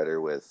Hillcoat's better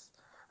with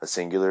a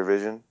singular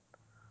vision,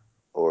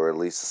 or at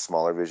least a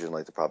smaller vision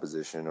like The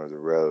Proposition or The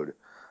Road.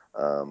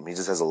 He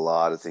just has a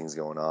lot of things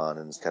going on,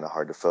 and it's kind of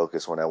hard to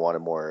focus. When I wanted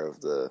more of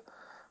the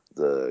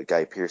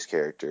Guy Pearce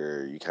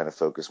character, you kind of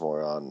focus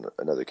more on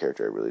another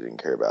character I really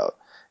didn't care about.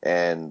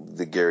 And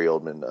the Gary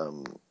Oldman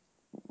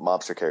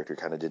mobster character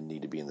kind of didn't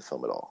need to be in the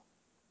film at all.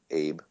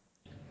 Abe?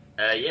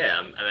 Yeah,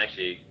 I'm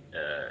actually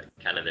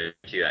kind of there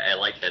too. I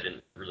liked it. I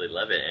didn't really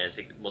love it, and I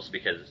think mostly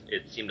because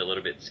it seemed a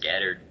little bit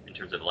scattered in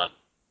terms of a lot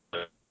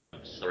of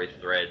story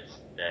threads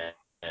that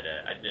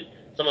I didn't.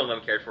 Some of them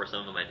I cared for,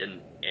 some of them I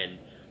didn't. And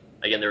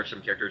again, there were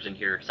some characters in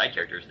here, side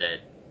characters,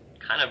 that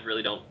kind of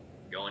really don't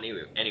go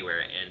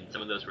anywhere, and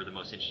some of those were the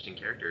most interesting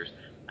characters.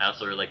 I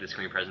also really like the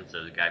screen presence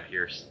of Guy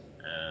Pearce.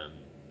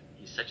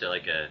 He's such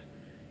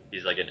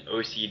he's like an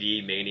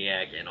OCD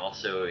maniac, and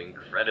also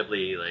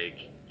incredibly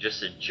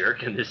just a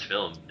jerk in this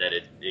film that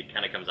it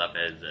kind of comes off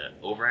as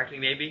overacting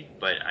maybe,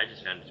 but I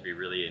just found it to be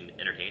really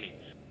entertaining.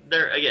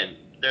 There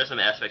are some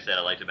aspects that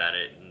I liked about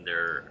it, and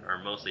there are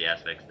mostly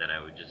aspects that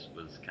I was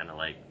kind of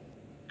like,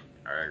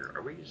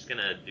 are we just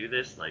gonna do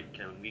this? Like,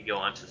 can we go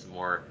on to some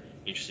more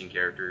interesting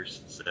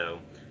characters? So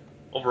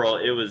overall,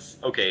 it was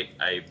okay.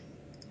 I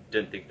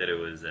didn't think that it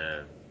was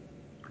the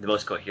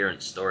most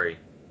coherent story,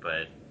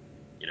 but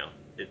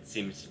it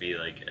seems to be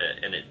like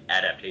an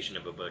adaptation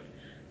of a book,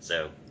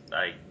 so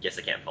I guess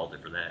I can't fault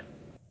it for that.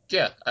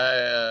 Yeah,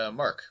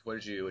 Mark, what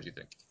did you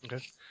think?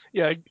 Okay,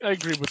 yeah, I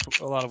agree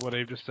with a lot of what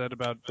Abe just said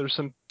about there's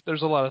some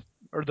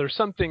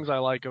things I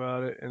like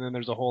about it, and then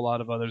there's a whole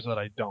lot of others that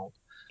I don't.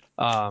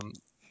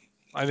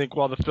 I think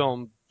while the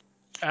film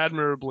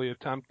admirably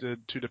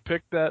attempted to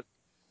depict the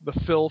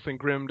filth and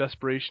grim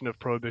desperation of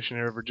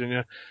Prohibition-era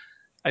Virginia,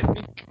 I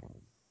think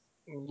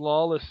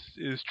Lawless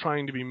is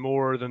trying to be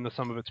more than the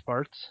sum of its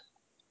parts.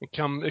 It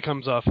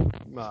comes off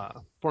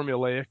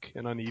formulaic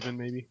and uneven,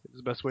 maybe is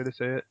the best way to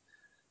say it.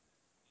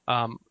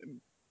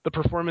 the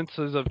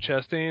performances of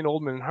Chastain,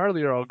 Oldman, and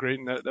Harley are all great,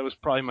 and that was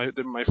probably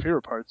my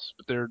favorite parts.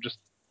 But they're just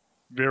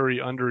very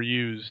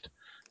underused.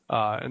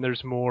 And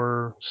there's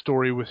more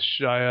story with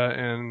Shia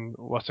and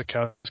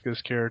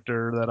Wasikowska's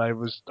character that I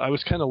was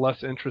kind of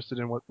less interested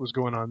in what was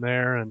going on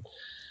there, and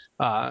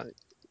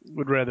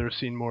would rather have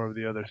seen more of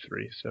the other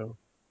three. So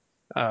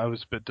I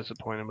was a bit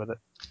disappointed with it.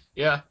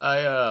 Yeah,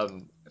 I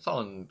fall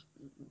on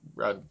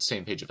the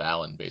same page of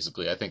Alan.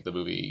 Basically, I think the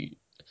movie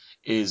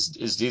is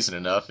decent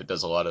enough. It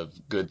does a lot of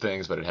good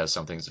things, but it has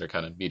some things that are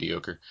kind of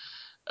mediocre.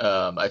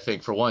 I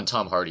think for one,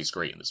 Tom Hardy's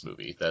great in this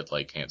movie. That,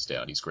 like, hands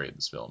down, he's great in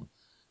this film.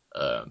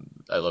 I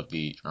love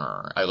the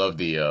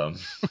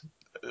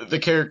the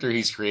character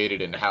he's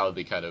created and how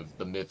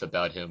the myth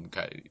about him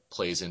kind of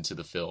plays into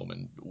the film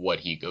and what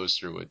he goes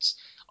through. It's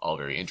all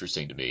very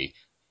interesting to me.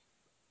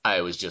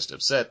 I was just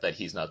upset that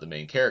he's not the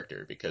main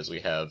character because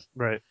we have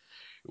Shia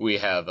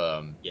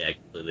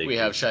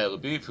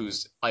LaBeouf,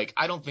 who's like,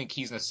 I don't think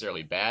he's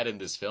necessarily bad in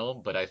this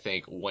film, but I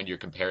think when you're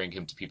comparing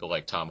him to people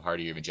like Tom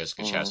Hardy or even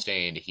Jessica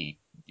Chastain, he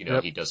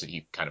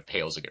kind of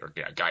pales, or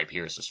Guy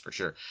Pearce is for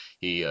sure.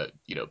 He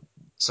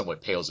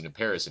somewhat pales in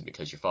comparison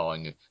because you're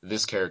following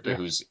this character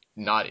who's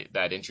not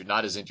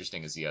as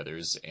interesting as the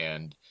others,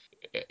 and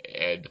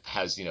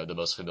has the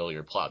most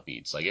familiar plot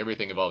beats. Like,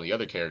 everything involving the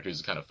other characters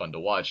is kind of fun to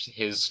watch.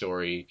 His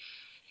story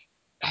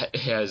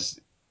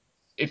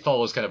it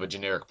follows kind of a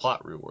generic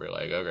plot route where,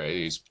 like,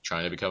 okay, he's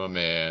trying to become a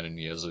man and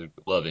he has a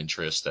love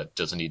interest that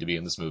doesn't need to be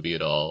in this movie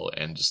at all,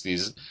 and just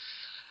these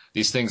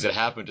things that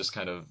happen just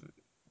kind of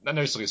not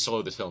necessarily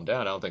slow the film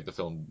down. I don't think the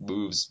film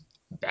moves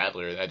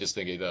badly. I just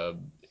think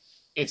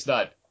it's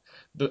not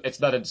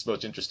its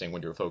most interesting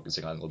when you're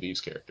focusing on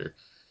LaBeouf's character.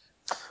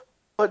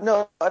 But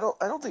no, I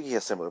don't think he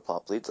has similar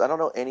plot beats. I don't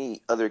know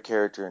any other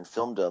character in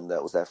filmdom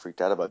that was that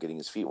freaked out about getting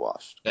his feet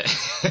washed. I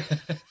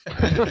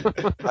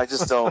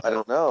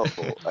don't know.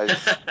 I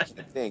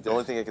can't think. The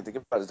only thing I can think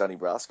about is Donnie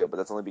Brasco, but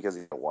that's only because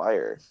he's a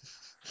wire.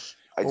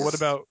 What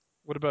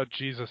about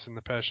Jesus in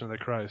The Passion of the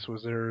Christ?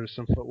 Was there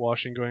some foot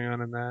washing going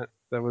on in that?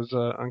 That was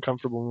an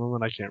uncomfortable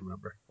moment. I can't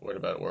remember. What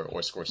about or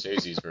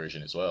Scorsese's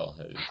version as well?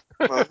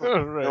 Well,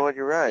 right. No,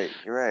 you're right.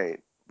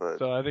 But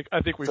so I think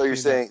we've. So you're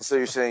saying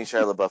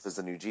Shia LaBeouf is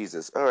the new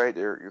Jesus? All right,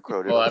 you're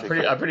quoted. Well,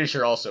 I'm pretty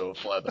sure also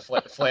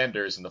the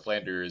Flanders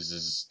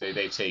is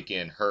they take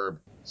in Herb,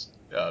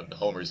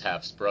 Homer's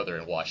half brother,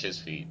 and wash his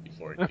feet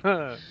before.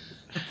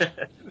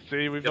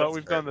 See, we've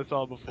done this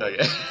all before. Oh,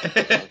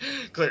 yeah.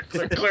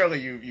 Clearly,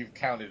 you've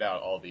counted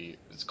out all the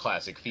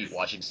classic feet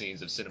washing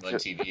scenes of cinema and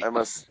TV. I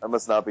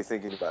must not be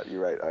thinking about.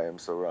 You're right. I am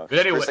so wrong. But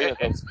anyway,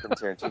 it's from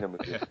Tarantino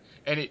movie.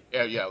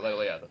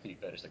 The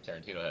feet fetish like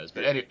Tarantino has.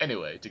 But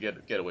anyway, to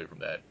get away from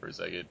that for a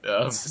second.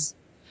 I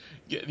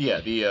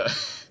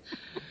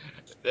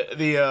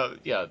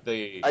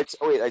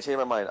changed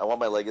my mind. I want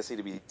my legacy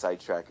to be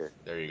Sidetracker.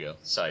 There you go,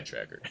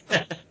 Sidetracker.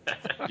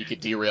 You could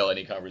derail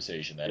any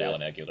conversation.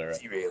 Alan Aguilera.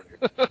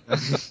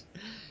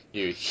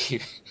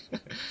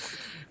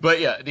 But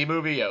yeah, the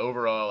movie.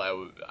 Overall,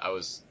 I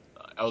was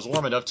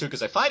warm enough to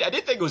because I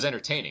did think it was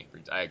entertaining.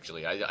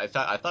 Actually, I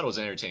thought it was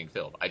an entertaining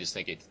film. I just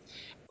think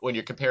when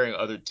you're comparing to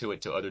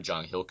other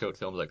John Hillcoat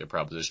films like The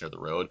Proposition or The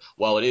Road,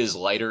 while it is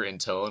lighter in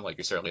tone, like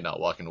you're certainly not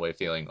walking away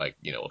feeling like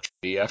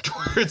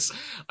afterwards.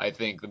 I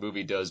think the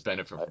movie does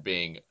benefit from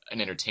being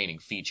an entertaining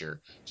feature,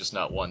 just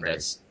not one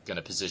that's going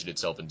to position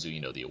itself into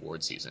the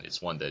award season.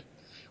 It's one that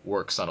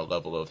works on a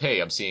level of, hey,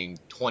 I'm seeing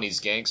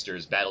 20s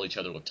gangsters battle each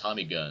other with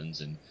Tommy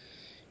guns and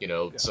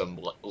some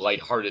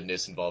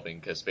lightheartedness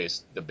involving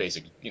the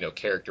basic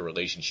character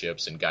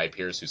relationships and Guy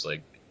Pearce, who's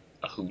like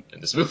a hoot in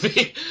this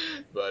movie,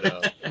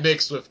 but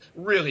mixed with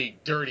really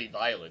dirty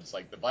violence.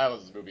 Like, the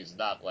violence in this movie is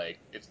not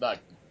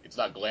it's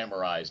not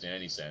glamorized in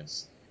any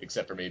sense,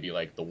 except for maybe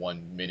like the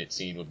 1 minute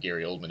scene with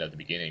Gary Oldman at the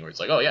beginning where it's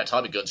like, oh yeah,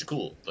 Tommy guns are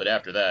cool, but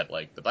after that,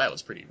 like, the violence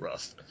is pretty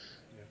rough.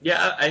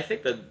 Yeah, I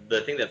think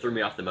the thing that threw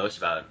me off the most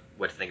about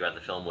what to think about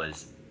the film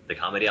was the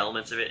comedy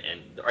elements of it,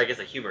 or I guess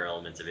the humor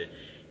elements of it,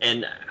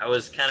 and I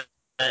was kind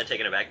of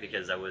taken aback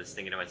because I was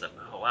thinking to myself,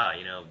 oh wow,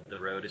 The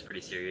Road is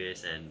pretty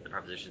serious and The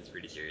Proposition is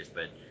pretty serious,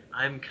 but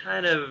I'm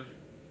kind of,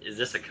 is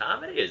this a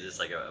comedy? Is this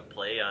like a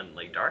play on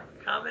like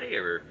dark comedy?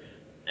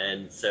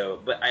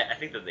 But I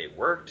think that they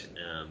worked.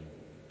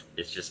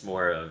 It's just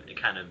more of,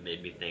 it kind of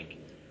made me think,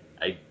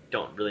 I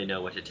don't really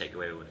know what to take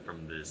away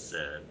from this,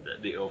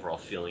 the overall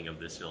feeling of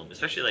this film,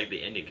 especially like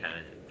the ending kind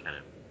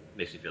of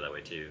makes me feel that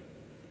way too.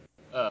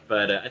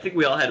 But I think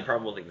we all had a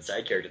problem with like the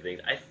side character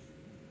things.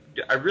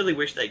 I really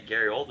wish that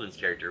Gary Oldman's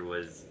character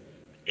was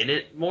in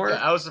it more. Yeah,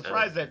 I was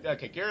surprised that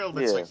Gary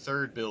Oldman's like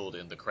third build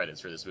in the credits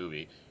for this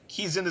movie.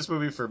 He's in this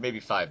movie for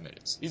maybe 5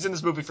 minutes. He's in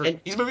this movie for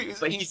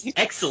he's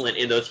excellent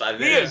in those 5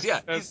 minutes. He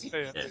is,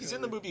 yeah. He's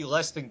in the movie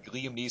less than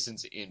Liam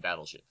Neeson's in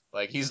Battleship.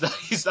 Like, he's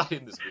not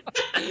in this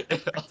movie.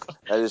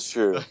 That is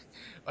true.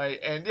 But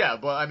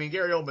I mean,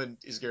 Gary Oldman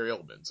is Gary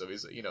Oldman, so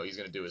he's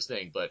going to do his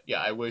thing. But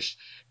yeah, I wish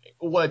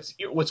what's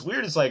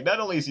weird is, like,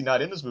 not only is he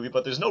not in this movie,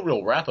 but there's no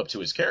real wrap up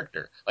to his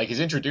character. Like, he's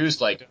introduced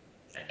like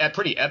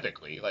pretty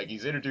epically. Like,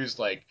 he's introduced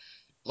like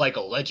a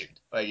legend.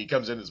 Like, he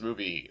comes in this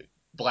movie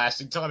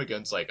blasting Tommy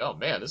guns, like, oh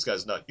man, this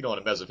guy's not, you don't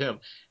want to mess with him.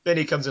 Then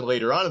he comes in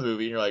later on in the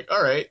movie, and you're like,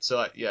 all right,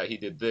 so yeah, he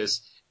did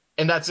this.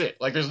 And that's it.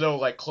 Like, there's no,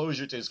 like,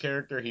 closure to his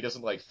character. He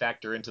doesn't, like,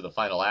 factor into the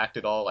final act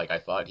at all, like I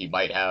thought he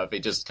might have.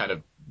 It just kind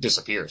of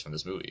disappears from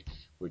this movie,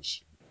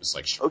 which is,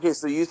 like... Okay,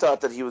 so you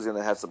thought that he was going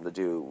to have something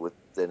to do with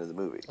the end of the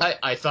movie.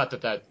 I thought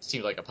that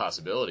seemed like a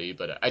possibility,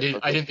 but I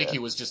didn't think he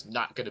was just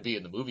not going to be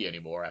in the movie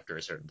anymore after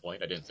a certain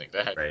point. I didn't think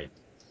that. Right.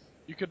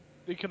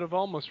 They could have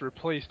almost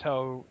replaced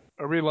how...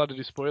 Are we allowed to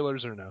do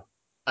spoilers or no?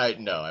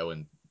 No, I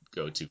wouldn't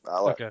go too...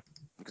 Okay.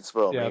 You can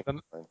spoil me.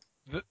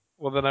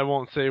 Well, then I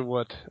won't say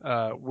where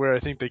I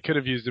think they could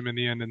have used him in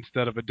the end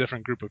instead of a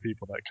different group of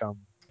people that come.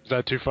 Is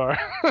that too far?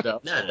 No,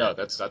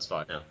 that's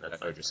fine. No, that's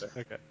fine. What you're saying.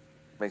 Okay.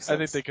 Makes sense.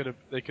 I think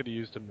they could have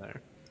used him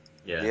there.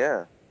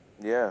 Yeah.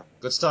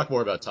 Let's talk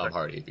more about Tom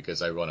Hardy,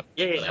 because I want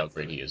to know how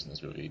great he is in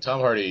this movie. Tom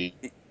Hardy...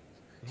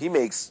 He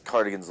makes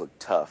Cardigans look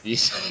tough.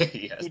 Yes.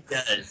 He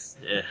does,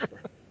 yeah.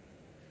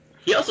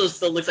 He also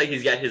still looks like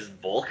he's got his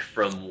bulk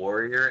from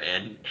Warrior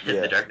and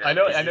The Dark Knight.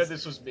 I know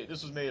this was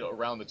made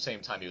around the same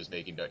time he was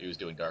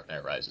doing Dark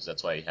Knight Rises.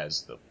 That's why he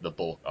has the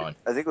bulk on.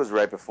 I think it was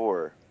right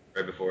before.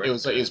 Right before. It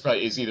was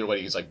either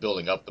way he's like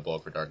building up the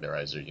bulk for Dark Knight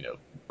Rises,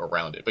 or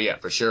around it. But yeah,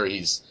 for sure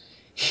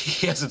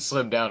he hasn't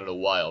slimmed down in a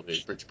while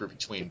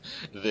between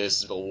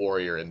this, the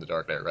Warrior, and The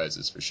Dark Knight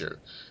Rises, for sure.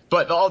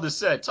 But all this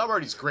said, Tom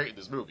Hardy's great in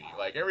this movie.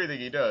 Like, everything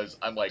he does,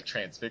 I'm like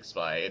transfixed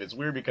by. And it's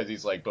weird because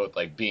he's like both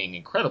like being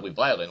incredibly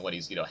violent when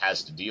he's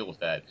has to deal with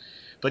that,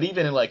 but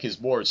even in like his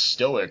more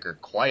stoic or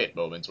quiet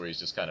moments where he's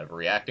just kind of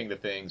reacting to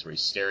things, where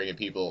he's staring at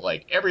people,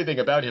 like everything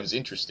about him's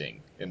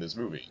interesting in this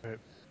movie. Right.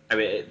 I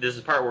mean, there's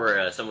a part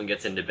where someone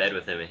gets into bed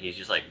with him and he's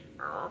just like,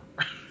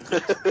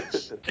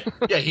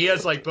 yeah, he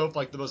has like both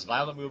like the most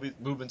violent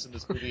movements in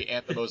this movie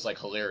and the most like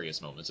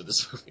hilarious moments in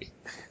this movie.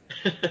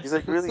 He's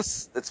like really.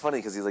 It's funny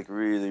because he's like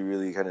really,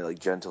 really kind of like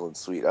gentle and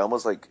sweet. I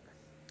almost like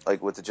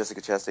with the Jessica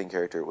Chastain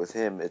character. With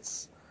him,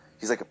 he's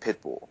like a pit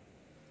bull.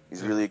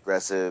 He's really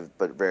aggressive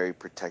but very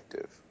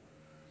protective.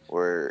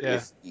 Or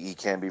if he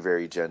can be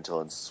very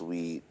gentle and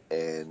sweet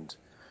and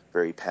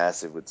very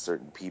passive with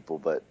certain people,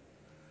 but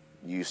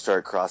you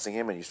start crossing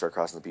him and you start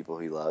crossing the people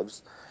he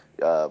loves,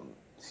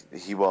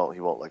 he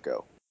won't let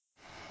go.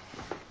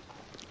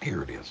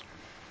 Here it is.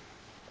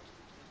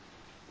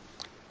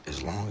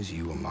 As long as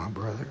you are my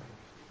brother,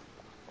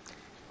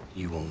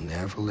 you will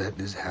never let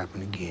this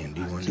happen again.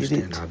 Do you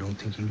understand? I don't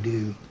think you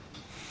do.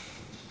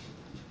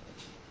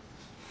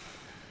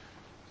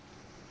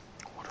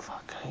 What if I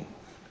can't?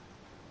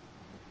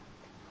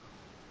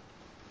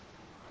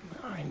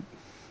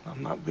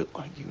 I'm not built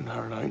like you,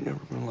 Howard. I ain't never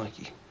been like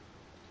you.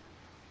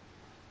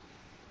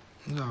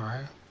 It's all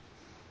right.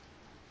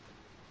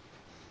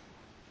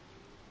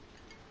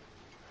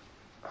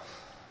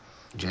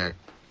 Jack,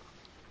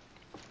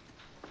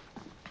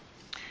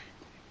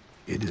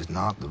 it is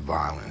not the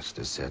violence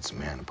that sets a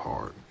man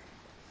apart.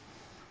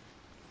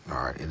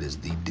 All right, it is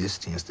the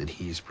distance that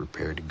he is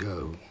prepared to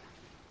go.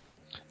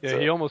 Yeah,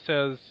 he almost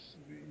has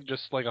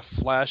just like a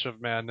flash of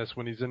madness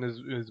when he's in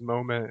his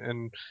moment,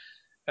 and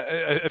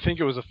I think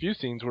it was a few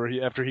scenes where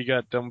after he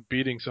got done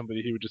beating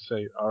somebody, he would just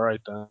say, "All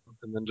right then,"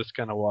 and then just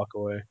kind of walk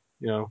away.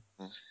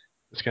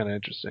 It's kind of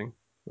interesting.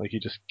 Like he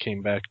just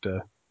came back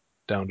to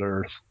down to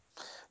earth.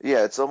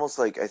 Yeah, it's almost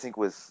like, I think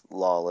with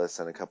Lawless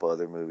and a couple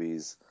other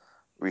movies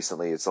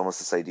recently, it's almost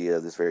this idea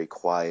of this very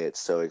quiet,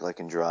 stoic,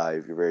 like in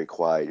Drive, you're very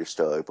quiet, you're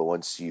stoic, but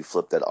once you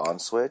flip that on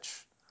switch,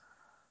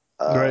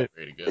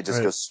 it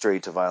just goes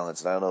straight to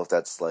violence. And I don't know if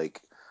that's like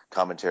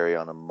commentary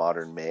on a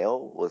modern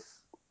male with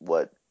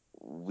what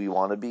we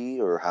want to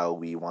be or how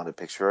we want to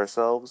picture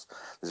ourselves.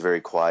 This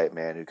very quiet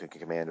man who can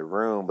command a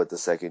room, but the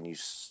second you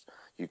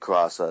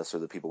cross us or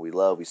the people we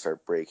love, we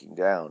start breaking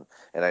down.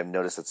 And I've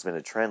noticed that's been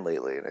a trend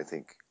lately, and I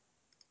think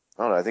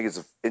it's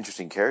an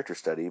interesting character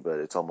study, but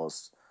it's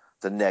almost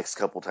the next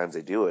couple times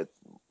they do it,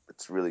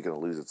 it's really going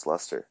to lose its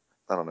luster.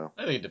 I don't know.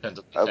 I think it depends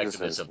on the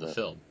effectiveness of the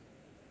film.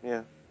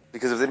 Yeah.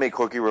 Because if they make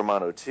Corky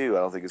Romano 2, I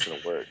don't think it's going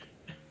to work.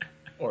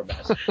 Or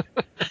Master.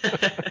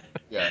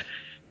 Yeah.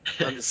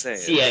 I'm just saying.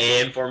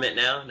 CIA informant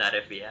now, not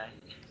FBI.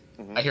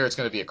 Mm-hmm. I hear it's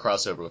going to be a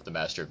crossover with The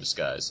Master of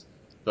Disguise.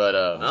 But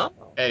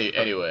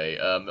anyway,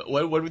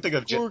 what do we think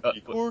of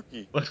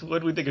Corky?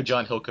 What do we think of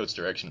John Hillcoat's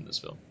direction in this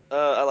film?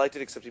 I liked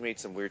it, except he made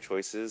some weird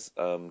choices.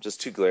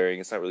 Just too glaring.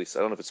 It's not really. I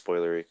don't know if it's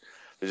spoilery.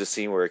 There's a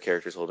scene where a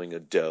character's holding a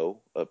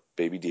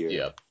baby deer.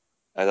 Yeah.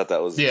 I thought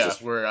that was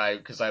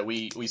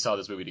we saw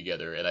this movie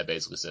together, and I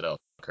basically said, "Oh,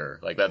 fuck her."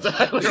 Like that's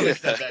I literally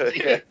said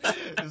that.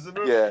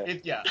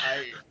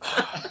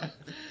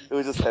 It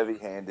was just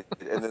heavy-handed,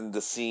 and then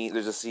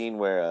there's a scene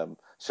where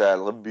Shia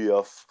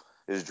LaBeouf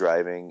is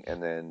driving,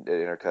 and then it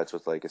intercuts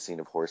with like a scene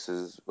of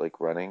horses like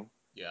running,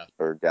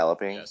 or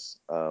galloping. Yes.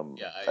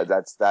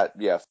 That's that.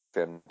 Yeah,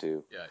 him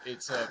too. Yeah,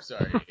 it's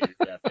sorry,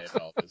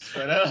 you're all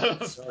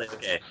this, but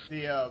okay.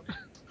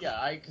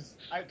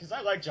 Because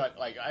I like John,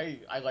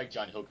 I like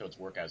John Hillcoat's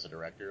work as a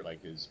director,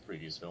 like his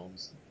previous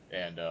films,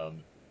 and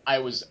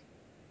it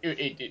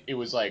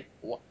was like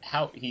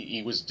how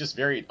he was just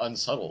very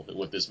unsubtle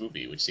with this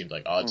movie, which seemed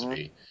like odd to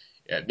me.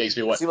 Yeah, it makes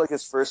me It want. seemed like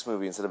his first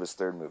movie instead of his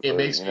third movie. It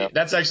makes you me. know?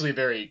 That's actually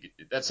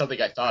that's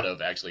something I thought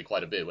of actually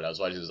quite a bit when I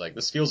was watching. It was like,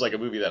 this feels like a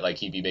movie that like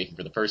he'd be making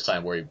for the first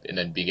time, and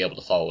then being able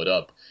to follow it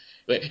up.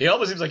 But it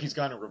almost seems like he's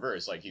gone in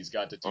reverse. Like he's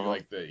got to do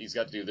he's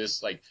got to do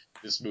this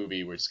this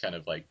movie where it's kind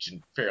of like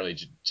fairly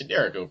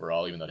generic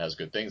overall, even though it has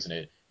good things in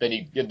it. Then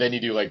you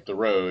do like The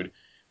Road,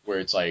 where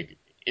it's like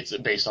it's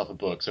based off a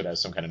book, so it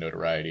has some kind of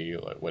notoriety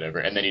or whatever.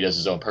 And then he does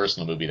his own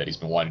personal movie that he's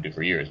been wanting to do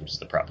for years, which is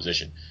The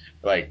Proposition.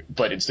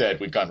 But instead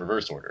we've gone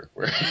reverse order.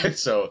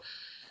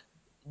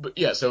 But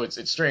yeah, so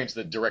it's strange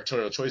the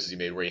directorial choices he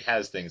made, where he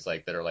has things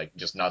like that are like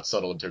just not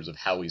subtle in terms of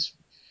how he's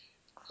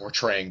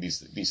portraying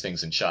these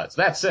things in shots.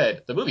 That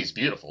said, the movie's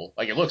beautiful.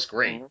 Like, it looks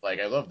great.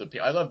 Like, I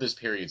love this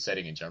period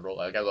setting in general.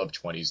 Like, I love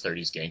 20s,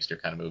 30s gangster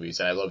kind of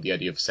movies, and I love the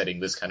idea of setting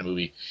this kind of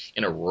movie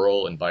in a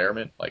rural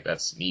environment. Like,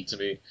 that's neat to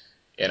me.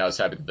 And I was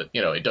happy that,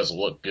 it does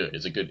look good.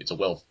 It's a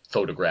well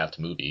photographed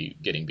movie,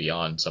 getting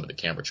beyond some of the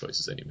camera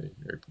choices that he made,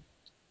 or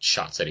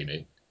shots that he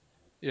made.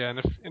 Yeah,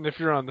 and if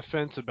you're on the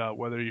fence about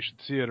whether you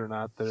should see it or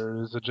not,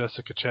 there is a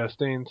Jessica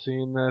Chastain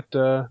scene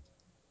that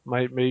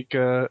might make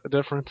a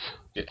difference.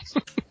 Yes.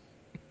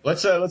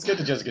 Let's get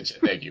to Jessica.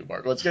 Thank you,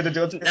 Mark. Not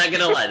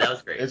gonna lie, that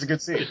was great. It's a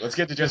good scene. Let's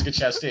get to Jessica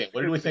Chastain.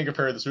 What did we think of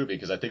her in this movie?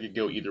 Because I think it could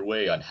go either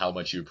way on how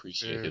much you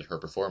appreciated her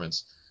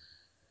performance.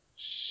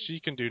 She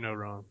can do no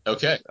wrong.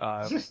 Okay.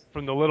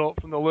 From the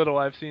little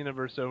I've seen of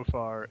her so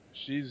far,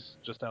 she's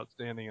just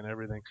outstanding in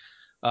everything.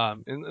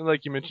 And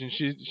like you mentioned,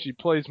 she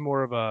plays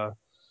more of a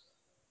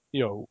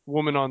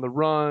woman on the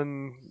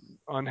run,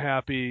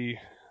 unhappy,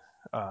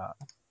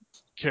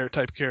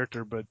 type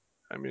character, but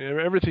I mean,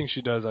 everything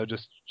she does,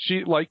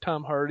 she like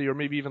Tom Hardy, or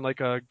maybe even like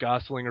a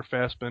Gosling or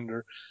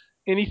Fassbender,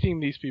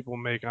 anything these people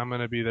make, I'm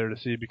gonna be there to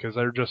see because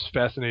they're just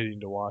fascinating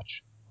to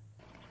watch.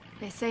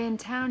 They say in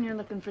town you're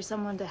looking for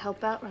someone to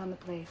help out around the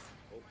place.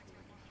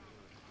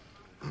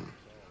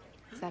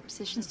 Is that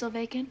position still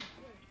vacant?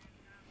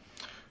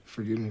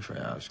 Forgive me for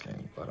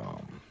asking, but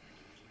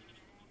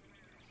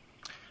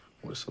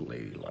what's a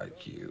lady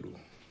like you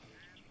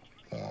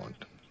want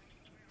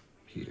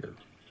here?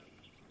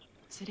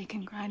 City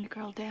can grind a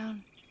girl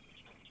down.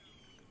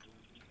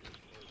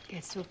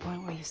 Gets to a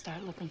point where you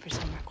start looking for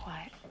somewhere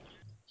quiet.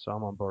 So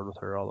I'm on board with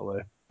her all the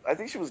way. I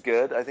think she was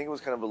good. I think it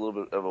was kind of a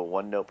little bit of a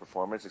one-note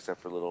performance, except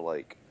for a little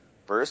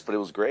burst, but it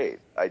was great.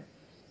 I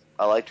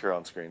liked her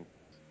on screen.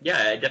 Yeah,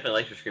 I definitely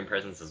liked her screen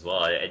presence as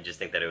well. I just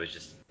think that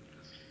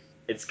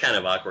it's kind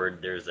of awkward.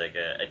 There's like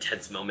a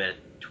tense moment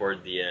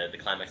toward the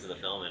climax of the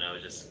film, and I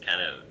was just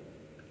kind of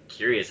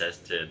curious as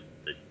to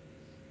the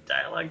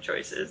dialogue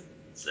choices.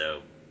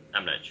 So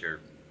I'm not sure,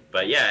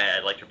 but yeah,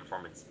 I liked her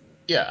performance.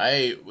 Yeah,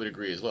 I would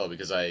agree as well,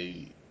 because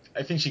I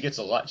think she gets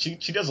a lot. She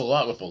does a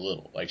lot with a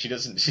little. Like, she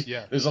doesn't.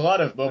 There's a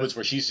lot of moments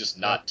where she's just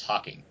not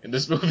talking in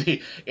this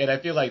movie, and I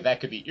feel like that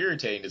could be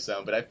irritating to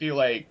some. But I feel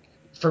like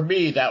for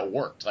me that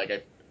worked.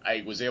 Like,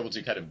 I was able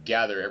to kind of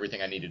gather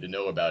everything I needed to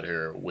know about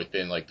her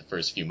within like the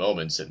first few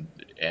moments, and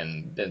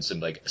then some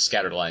like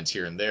scattered lines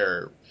here and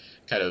there,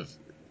 kind of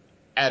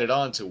added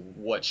on to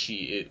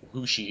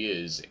who she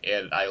is,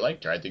 and I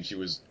liked her. I think she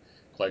was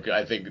quite good.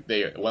 I think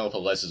they went with a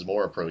less is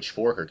more approach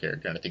for her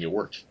character, and I think it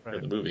worked for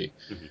the movie.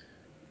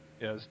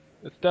 Yeah,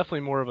 it's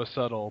definitely more of a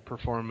subtle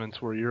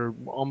performance where you're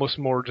almost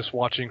more just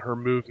watching her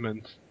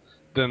movements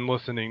than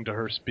listening to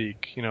her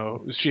speak.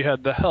 She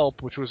had The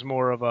Help, which was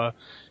more of a,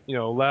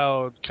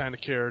 loud kind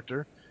of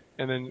character,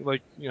 and then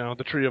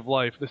The Tree of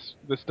Life.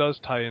 This does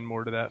tie in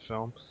more to that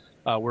film,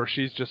 where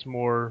she's just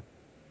more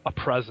a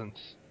presence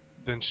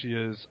than she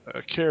is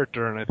a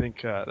character, and I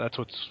think that's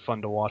what's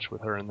fun to watch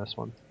with her in this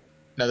one.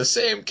 Now, the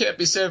same can't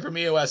be said for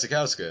Mia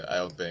Wasikowska. I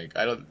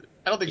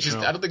don't think she's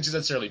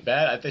necessarily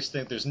bad. I just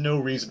think there's no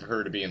reason for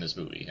her to be in this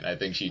movie, and I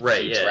think she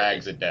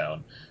drags it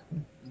down.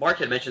 Mark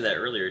had mentioned that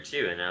earlier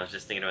too, and I was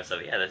just thinking to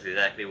myself, yeah, that's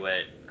exactly what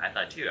I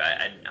thought too.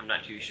 I'm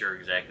not too sure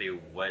exactly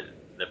what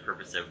the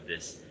purpose of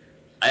this.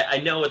 I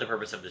know what the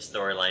purpose of this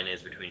storyline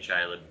is between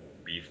Shia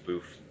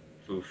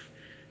LaBeouf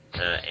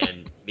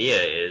and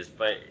Mia is,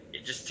 but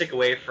it just took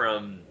away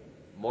from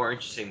more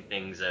interesting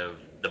things of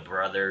the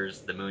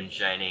brothers, the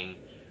moonshining,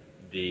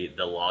 the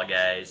law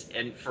guys,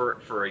 and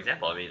for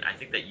example, I mean, I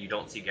think that you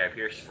don't see Guy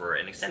Pearce for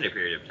an extended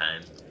period of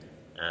time,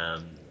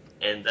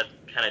 and that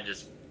kind of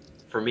just,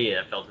 for me,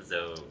 I felt as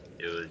though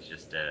it was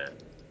just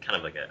kind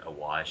of like a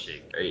wash.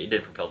 It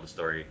didn't propel the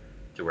story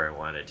to where I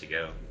wanted it to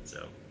go.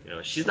 So,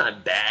 she's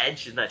not bad,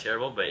 she's not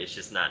terrible, but it's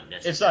just not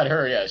necessary. It's not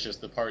her, yeah. It's just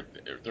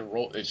the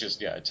role. It's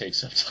just, it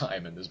takes up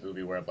time in this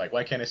movie where I'm like,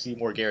 why can't I see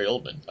more Gary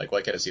Oldman? Like,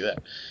 why can't I see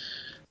that?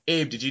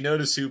 Abe, did you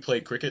notice who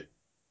played Cricket?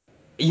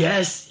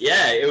 Yes,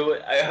 yeah.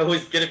 I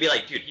was gonna be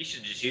like, dude, he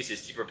should just use his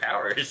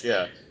superpowers.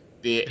 Yeah,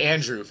 the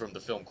Andrew from the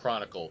film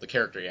Chronicle, the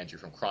character Andrew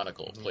from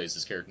Chronicle, plays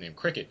this character named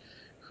Cricket,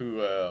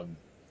 who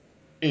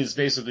is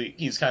basically,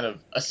 he's kind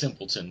of a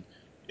simpleton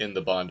in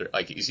the Bond.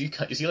 Like, is he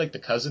like the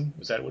cousin?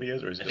 Is that what he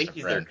is, or is he just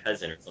a friend? I think he's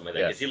their cousin or something like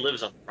that, because he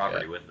lives on the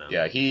property with them.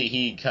 Yeah,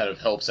 he kind of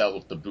helps out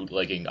with the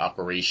bootlegging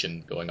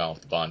operation going on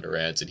with the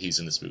Bondurants, and he's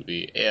in this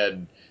movie.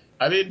 And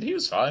I mean, he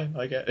was fine.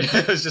 Like,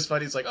 it was just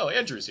funny. It's like, oh,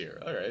 Andrew's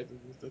here. All right,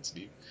 that's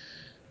neat.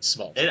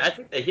 small. And I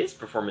think that his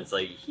performance,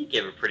 like, he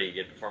gave a pretty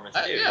good performance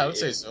too. Yeah, I would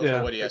say so.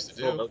 For what he has to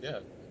do. Yeah.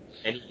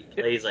 And he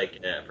plays like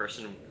a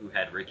person who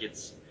had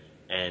rickets,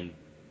 and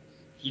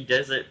he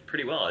does it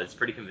pretty well. It's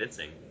pretty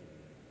convincing.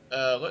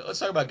 Let's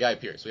talk about Guy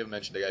Pearce. We haven't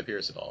mentioned Guy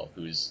Pearce at all,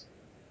 who's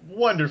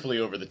wonderfully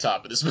over the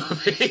top in this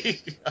movie.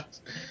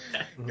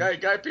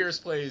 Guy Pearce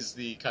plays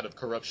the kind of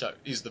corrupt shot.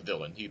 He's the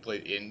villain.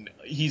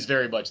 He's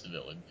very much the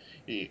villain.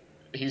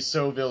 He's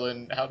so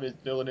villain. How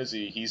villain is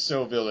he? He's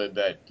so villain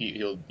that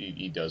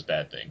he does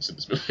bad things in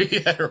this movie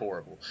that are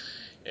horrible.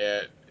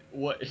 And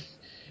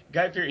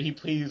Guy Pearce, he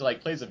plays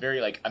a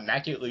very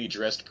immaculately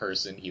dressed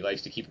person. He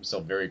likes to keep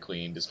himself very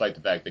clean, despite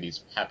the fact that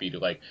he's happy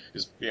to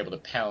just be able to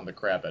pound the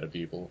crap out of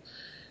people.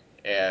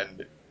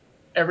 And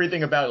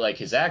everything about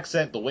his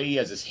accent, the way he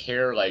has his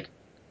hair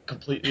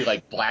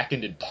completely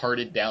blackened and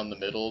parted down the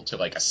middle to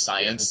a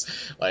science,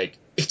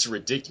 it's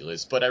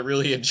ridiculous. But I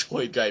really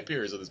enjoyed Guy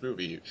Pearce in this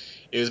movie.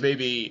 It was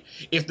maybe,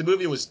 if the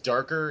movie was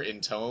darker in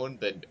tone,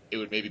 then it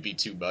would maybe be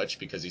too much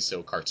because he's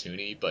so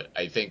cartoony. But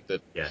I think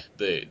that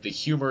the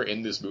humor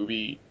in this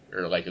movie,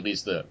 or at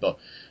least the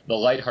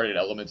lighthearted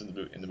elements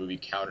in the movie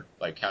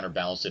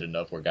counterbalanced it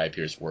enough where Guy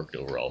Pearce worked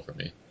overall for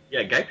me.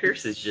 Yeah, Guy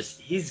Pearce is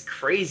he's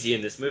crazy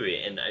in this movie,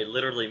 and I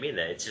literally mean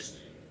that. It's just,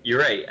 you're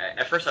right.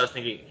 At first I was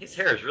thinking, his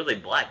hair is really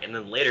black, and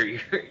then later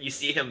you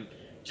see him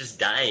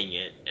just dyeing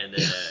it, and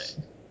then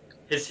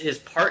his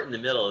part in the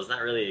middle is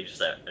not really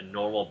just a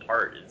normal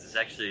part. It's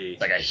actually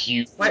a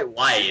huge, quite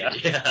wide.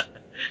 Yeah.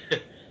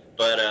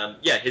 But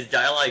his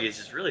dialogue is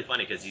just really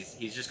funny because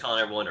he's just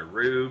calling everyone a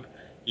rube.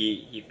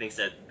 He thinks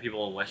that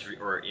people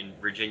in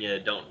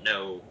Virginia don't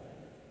know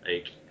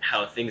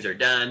how things are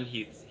done.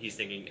 He's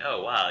thinking,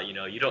 oh wow,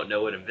 you don't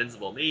know what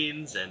invincible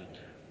means, and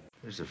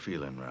there's a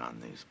feeling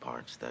around these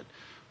parts that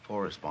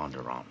Forrest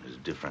Bondurant is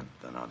different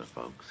than other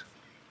folks.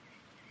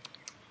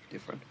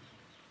 Different?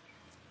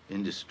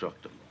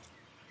 Indestructible.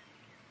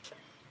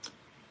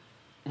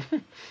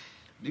 Do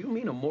you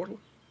mean immortal?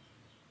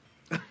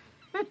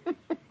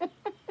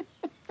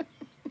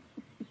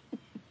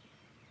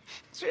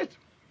 Shit,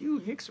 you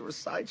hicks are a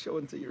sideshow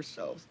unto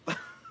yourselves.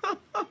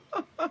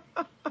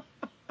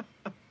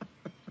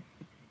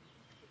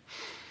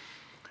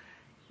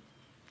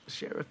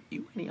 Sheriff,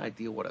 you any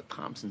idea what a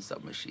Thompson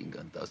submachine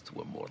gun does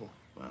to a mortal?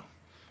 Well,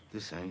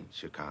 this ain't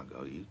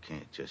Chicago. You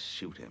can't just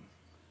shoot him.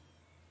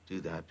 Do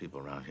that, people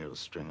around here will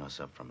string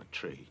us up from a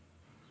tree.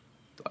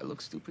 Do I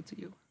look stupid to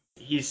you?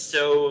 He's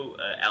so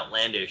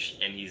outlandish,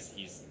 and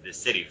he's the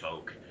city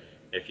folk,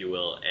 if you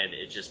will, and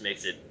it just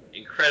makes it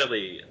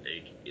incredibly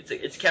it's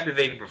a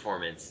captivating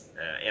performance,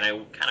 and I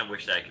kind of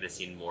wish that I could have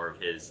seen more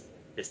of his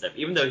stuff,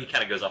 even though he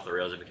kind of goes off the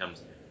rails and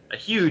becomes a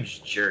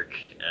huge jerk,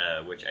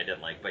 which I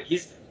didn't like. But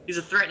he's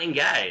a threatening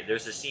guy.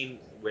 There's a scene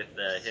with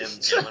him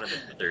and one of the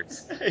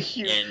brothers.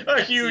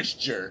 a huge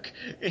jerk.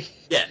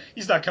 Yeah.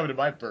 He's not coming to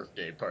my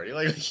birthday party.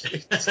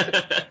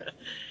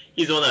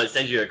 He's the one that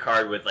sends you a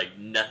card with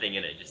nothing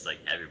in it, just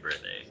happy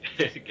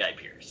birthday, Guy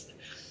Pearce.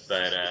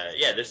 But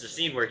there's a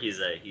scene where he's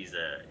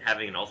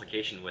having an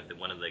altercation with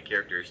one of the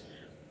characters,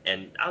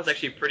 and I was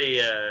actually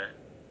pretty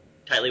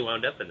tightly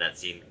wound up in that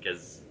scene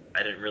because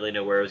I didn't really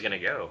know where it was gonna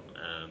go.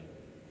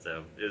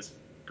 So it was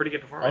pretty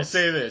good performance. I'll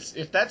say this: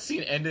 if that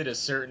scene ended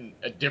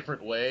a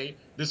different way,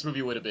 this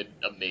movie would have been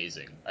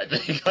amazing. I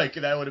think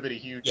that would have been a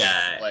huge.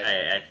 Yeah,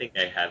 I think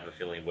I have a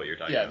feeling of what you're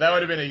talking about. Yeah, that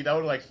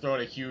would have thrown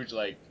a huge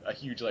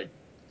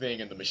thing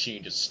in the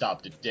machine, just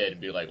stopped it dead and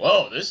be like,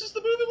 whoa, this is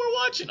the movie we're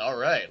watching. All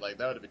right, that would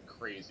have been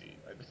crazy.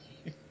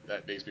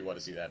 That makes me want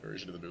to see that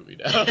version of the movie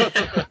now.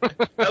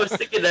 I was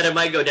thinking that it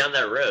might go down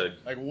that road.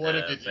 What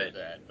if it did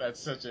that? That's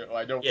such a.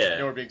 I know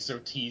we're being so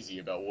teasy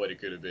about what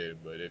it could have been,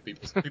 but if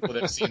people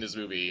that have seen this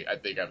movie, I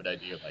think I have an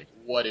idea of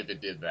what if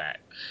it did that.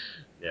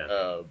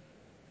 Yeah.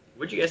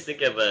 What'd you guys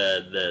think of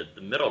the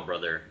middle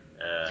brother,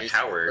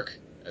 Howard,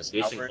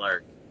 Jason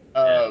Clarke?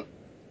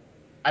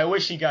 I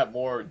wish he got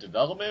more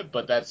development,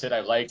 but that said,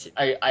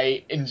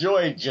 I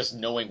enjoy just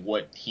knowing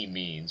what he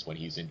means when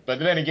he's in. But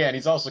then again,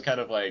 he's also kind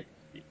of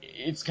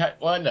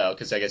no,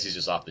 because I guess he's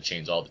just off the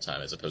chains all the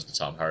time, as opposed to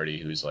Tom Hardy,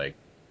 who's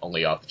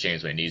only off the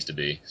chains when he needs to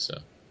be. So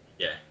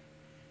yeah,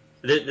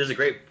 there's a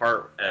great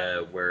part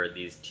where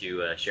these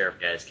two sheriff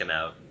guys come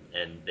out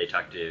and they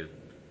talk to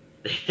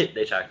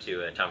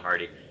Tom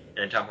Hardy,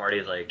 and Tom Hardy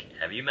is like,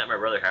 "Have you met my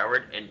brother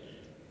Howard?" And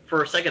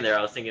for a second there,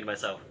 I was thinking to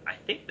myself, I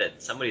think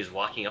that somebody's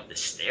walking up the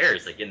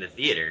stairs, in the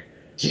theater.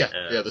 Yeah,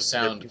 the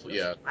sound,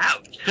 yeah.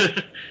 Wow.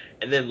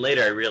 And then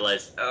later I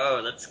realized,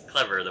 oh, that's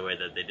clever the way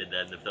that they did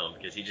that in the film,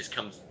 because he just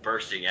comes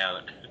bursting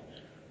out.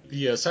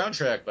 The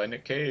soundtrack by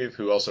Nick Cave,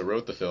 who also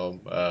wrote the film,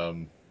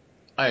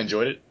 I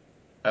enjoyed it.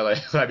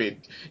 I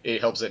mean,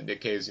 it helps that Nick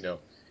Cave's, a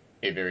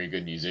very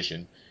good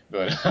musician,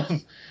 but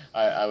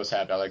I was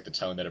happy. I liked the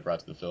tone that it brought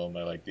to the film.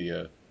 I liked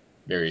the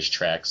various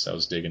tracks. I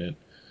was digging it.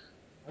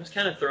 I was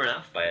kind of thrown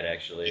off by it,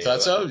 actually. You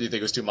thought so? Do you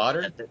think it was too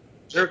modern? The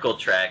lyrical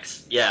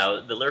tracks,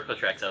 the lyrical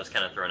tracks I was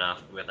kind of thrown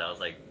off with. I was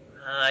like,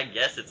 I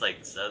guess it's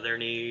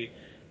southerny,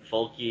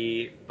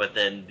 folky, but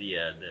then the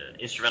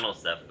instrumental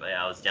stuff,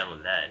 I was down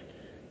with that.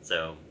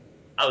 So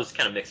I was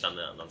kind of mixed on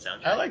the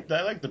soundtrack. I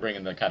like the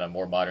bringing the kind of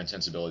more modern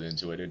sensibility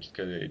into it.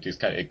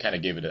 It kind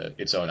of gave it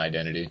its own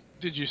identity.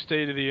 Did you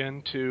stay to the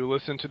end to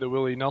listen to the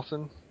Willie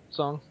Nelson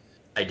song?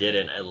 I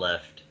didn't. I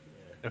left.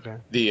 Okay.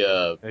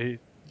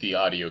 The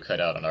audio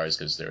cut out on ours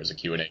because there was a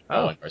Q&A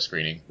on our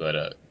screening,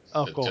 but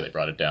cool. so they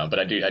brought it down. But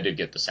I did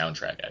get the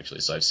soundtrack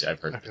actually, so I've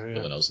heard the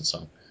Willie Nelson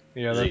song.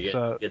 Yeah, that's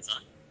good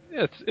song.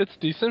 Yeah, it's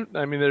decent.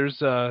 I mean, there's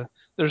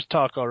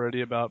talk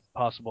already about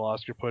possible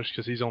Oscar push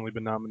because he's only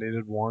been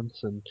nominated once,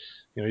 and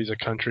he's a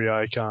country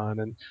icon.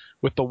 And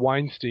with the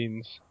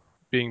Weinsteins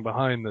being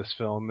behind this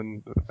film,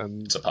 and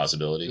it's a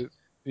possibility.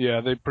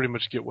 Yeah, they pretty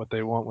much get what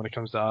they want when it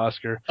comes to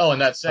Oscar. Oh,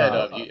 and that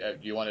said,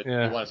 you want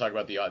to talk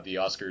about the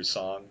Oscars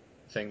song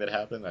thing that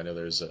happened? I know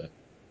there's a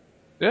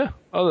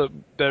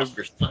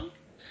Oscars song.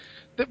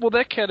 Well,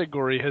 that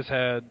category has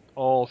had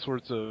all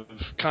sorts of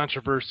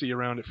controversy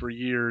around it for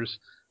years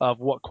of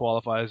what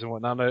qualifies and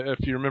whatnot.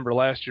 If you remember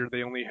last year,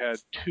 they only had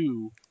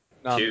 2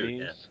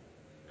 nominees.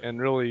 And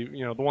really,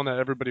 the one that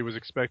everybody was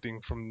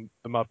expecting from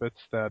the Muppets,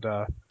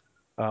 that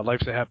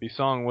Life's a Happy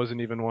Song,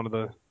 wasn't even one of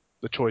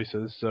the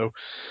choices. So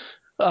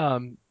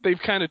they've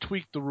kind of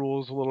tweaked the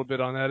rules a little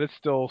bit on that. It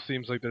still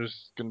seems like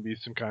there's going to be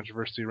some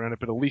controversy around it,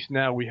 but at least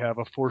now we have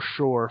a for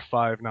sure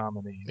 5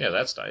 nominees. Yeah,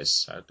 that's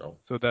nice.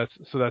 So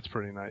that's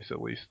pretty nice.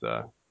 At least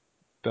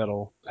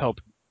that'll help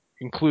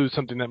include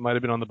something that might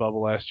have been on the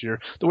bubble last year.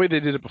 The way they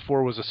did it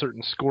before was a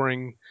certain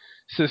scoring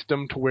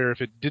system to where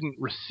if it didn't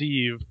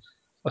receive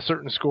a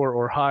certain score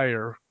or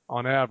higher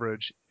on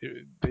average,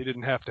 they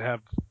didn't have to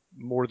have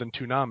more than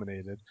 2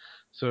 nominated.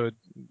 So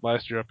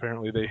last year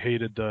apparently they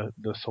hated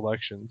the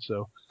selection.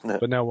 So,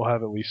 but now we'll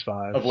have at least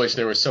 5. Of which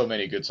there were so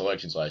many good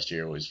selections last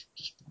year. It was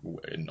just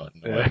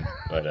annoying. Yeah.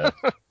 But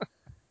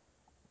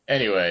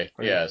anyway,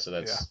 yeah. So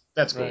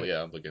that's cool. Right.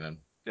 Yeah, I'm looking at.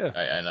 Yeah.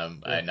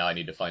 And now I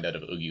need to find out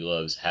if Oogie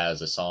Loves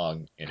has a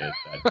song in it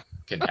that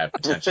can have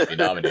potentially be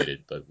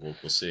nominated, but we'll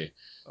see.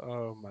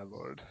 Oh my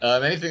lord.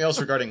 Anything else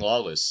regarding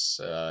Lawless?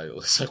 It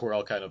looks like we're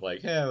all kind of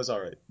like, yeah, it was all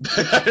right.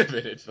 I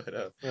admit it,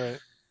 but right.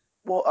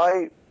 Well,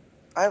 I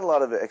had a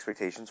lot of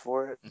expectations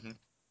for it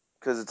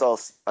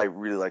because I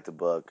really like the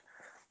book,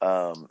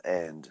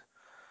 and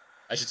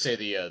I should say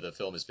the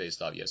film is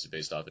based off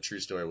a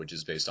true story, which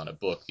is based on a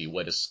book, The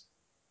Wettest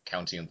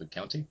County in the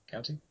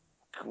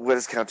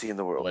Wettest County in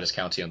the World. Wettest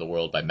County in the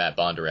World by Matt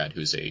Bondurant,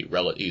 who's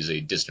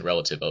a distant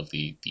relative of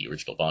the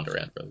original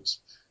Bondurant brothers,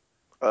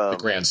 the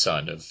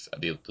grandson of I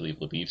believe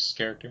LaBeef's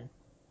character.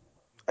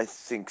 I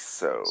think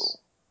so.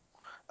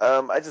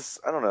 I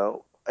don't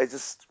know.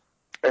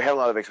 I had a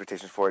lot of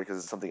expectations for it because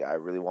it's something I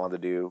really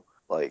wanted to do.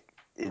 Like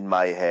in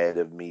my head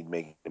of me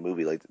making a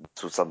movie, like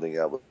this was something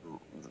that was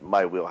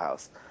my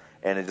wheelhouse,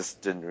 and it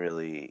just didn't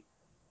really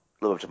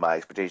live up to my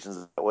expectations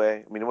that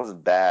way. I mean, it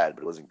wasn't bad,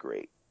 but it wasn't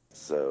great.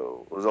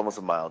 So it was almost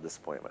a mild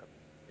disappointment.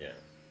 Yeah.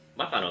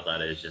 My final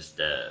thought is just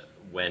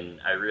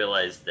when I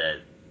realized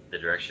that the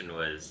direction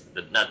was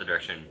not the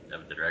direction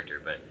of the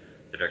director, but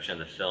the direction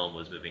of the film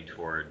was moving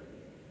toward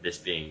this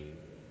being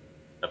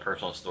a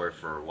personal story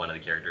for one of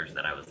the characters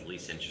that I was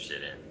least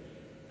interested in.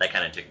 That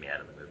kind of took me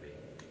out of the movie.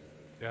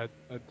 Yeah,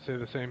 I'd say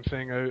the same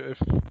thing. If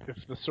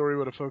the story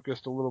would have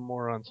focused a little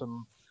more on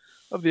some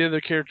of the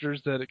other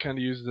characters that it kind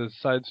of uses as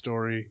a side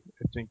story,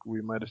 I think we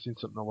might have seen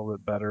something a little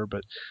bit better.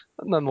 But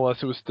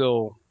nonetheless, it was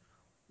still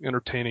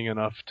entertaining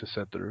enough to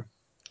sit through.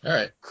 All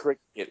right.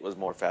 Cricket was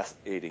more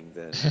fascinating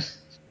than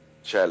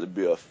Shia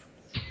LaBeouf.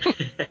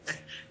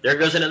 There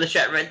goes another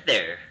shot right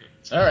there.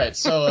 All right,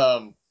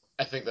 so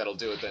I think that'll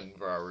do it then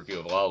for our review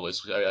of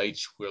Lawless.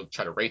 We'll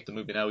try to rate the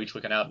movie now. Each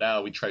week and out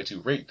now, we try to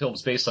rate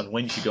films based on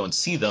when you should go and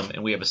see them,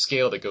 and we have a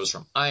scale that goes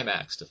from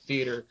IMAX to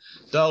theater,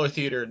 dollar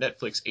theater,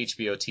 Netflix,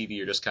 HBO,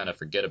 TV, or just kind of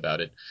forget about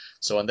it.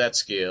 So on that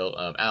scale,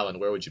 Alan,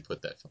 where would you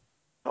put that film?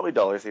 Probably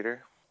dollar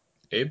theater.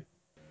 Abe?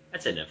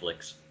 I'd say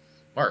Netflix.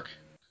 Mark?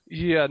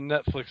 Yeah,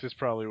 Netflix is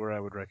probably where I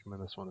would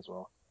recommend this one as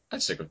well.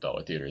 I'd stick with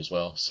dollar theater as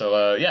well.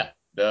 So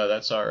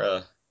that's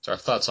our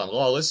thoughts on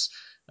Lawless.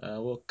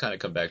 We'll kind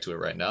of come back to it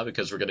right now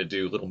because we're going to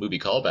do a little movie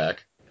callback.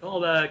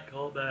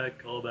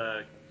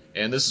 Callback.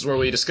 And this is where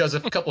we discuss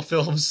a couple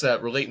films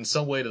that relate in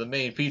some way to the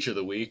main feature of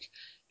the week.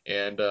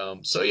 And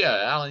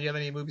Alan, you have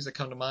any movies that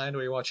come to mind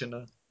while you're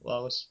watching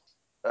Lawless?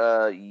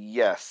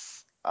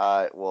 Yes.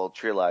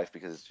 Tree of Life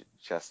because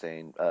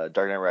Chastain,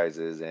 Dark Knight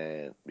Rises,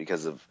 and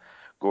because of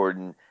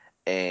Gordon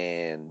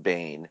and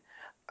Bane.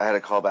 I had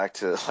a call back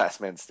to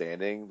Last Man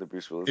Standing, the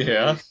Bruce Willis movie.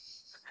 Yeah.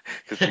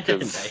 because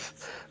Nice.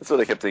 That's what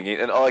I kept thinking.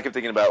 And all I kept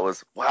thinking about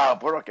was, wow,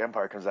 Boardwalk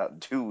Empire comes out in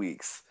 2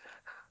 weeks.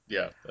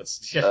 Yeah,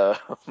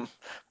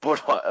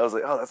 Boardwalk, I was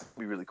like, oh, that's going to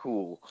be really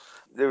cool.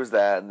 There was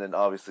that, and then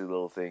obviously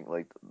little thing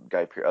like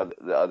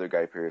the other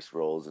Guy Pearce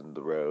roles in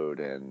The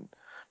Road and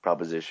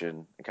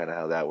Proposition and kind of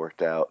how that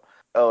worked out.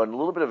 Oh, and a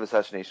little bit of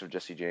Assassination of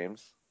Jesse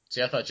James.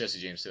 See, I thought Jesse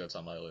James too. That's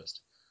on my list.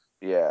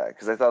 Yeah,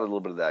 because I thought a little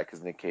bit of that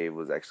because Nick Cave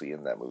was actually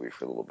in that movie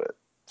for a little bit.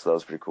 So that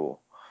was pretty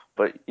cool.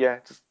 But yeah,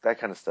 just that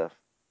kind of stuff.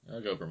 I'll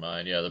go for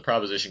mine. Yeah, The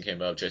Proposition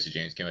came up, Jesse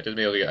James came up.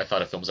 I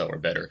thought of films that were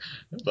better.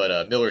 But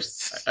I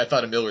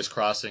thought of Miller's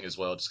Crossing as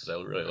well, just because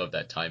I really love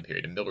that time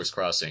period. And Miller's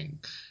Crossing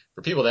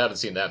For people that haven't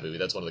seen that movie,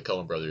 that's one of the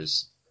Coen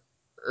brothers'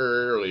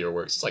 earlier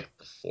works. It's like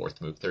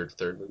the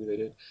third movie they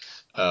did.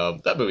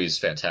 That movie is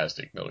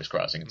fantastic. Miller's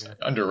Crossing. It's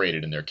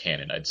underrated in their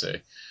canon, I'd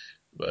say.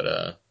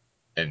 But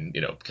and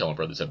Coen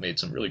brothers have made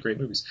some really great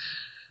movies.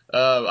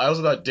 I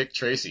also thought Dick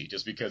Tracy,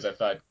 just because I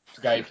thought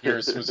Guy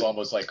Pearce was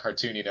almost like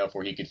cartoony enough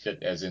where he could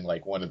fit as in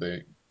like one of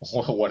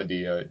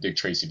the Dick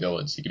Tracy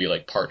villains. He could be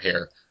like part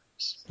hair,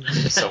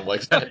 something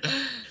like that.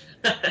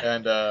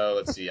 And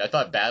let's see, I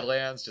thought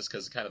Badlands, just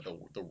because kind of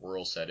the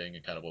rural setting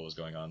and kind of what was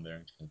going on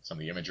there, and some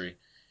of the imagery,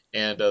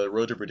 and The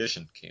Road to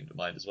Perdition came to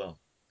mind as well.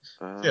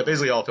 Yeah,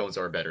 basically all films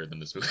are better than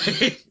this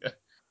movie.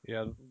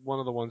 Yeah, one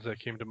of the ones that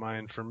came to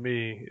mind for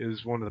me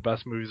is one of the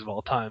best movies of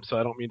all time. So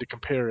I don't mean to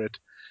compare it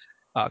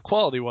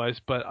quality-wise,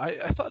 but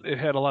I thought it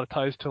had a lot of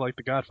ties to like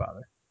The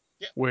Godfather,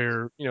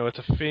 where it's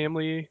a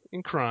family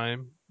in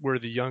crime where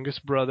the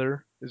youngest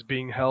brother is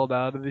being held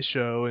out of the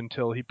show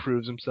until he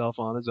proves himself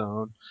on his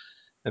own,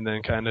 and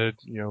then kind of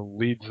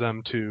leads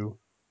them to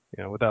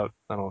without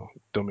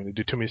don't mean to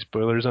do too many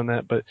spoilers on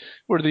that, but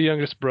where the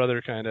youngest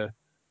brother kind of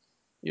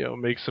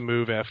makes a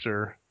move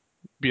after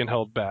being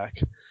held back.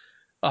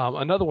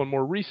 Another one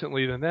more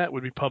recently than that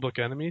would be Public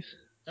Enemies,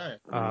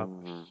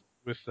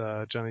 with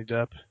Johnny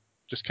Depp.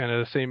 Just kind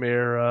of the same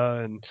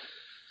era and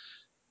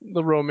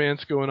the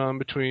romance going on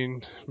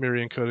between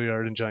Marion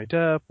Cotillard and Johnny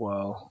Depp,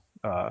 while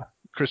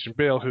Christian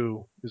Bale,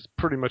 who is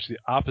pretty much the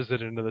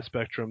opposite end of the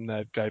spectrum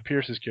that Guy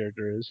Pearce's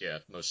character is. Yeah,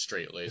 most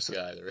straight-laced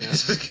guy there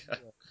is.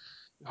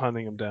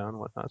 Hunting him down and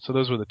whatnot. So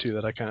those were the two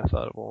that I kind of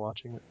thought of while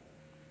watching it.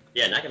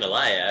 Yeah, not gonna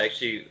lie, I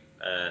actually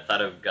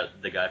thought of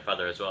The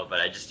Godfather as well, but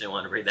I just didn't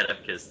want to bring that up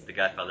because The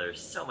Godfather is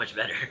so much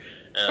better.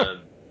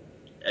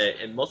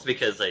 And mostly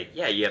because,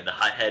 you have the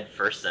hothead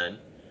first son.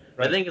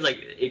 Right. The thing is,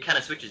 it kind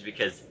of switches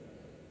because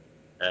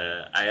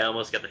I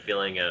almost got the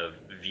feeling of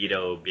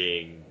Vito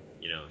being,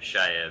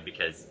 Shia,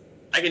 because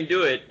I can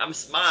do it, I'm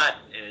smart,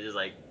 and it's just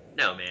like,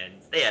 no, man,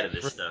 stay out of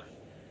this stuff.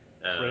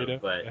 Fredo.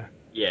 But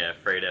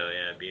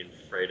Fredo, being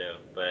Fredo.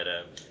 But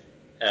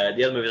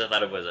the other movies I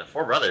thought of was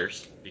Four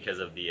Brothers, because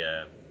of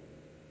the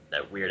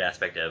that weird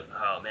aspect of,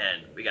 oh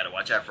man, we got to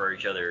watch out for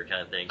each other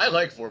kind of thing. I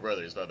like Four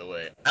Brothers, by the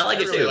way. I like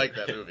it really too. like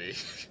that movie.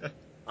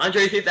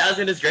 Andre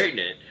 3000 is great in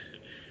it.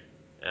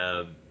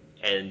 How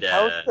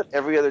is it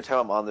every other time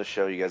I'm on the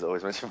show, you guys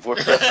always mention Four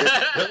Brothers?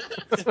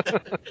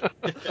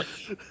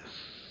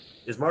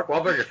 Is Mark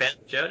Wahlberg a fan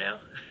of the show now?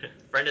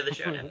 Friend of the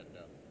show now? No.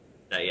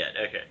 Not yet.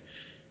 Okay.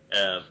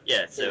 So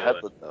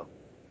Hedlund, though.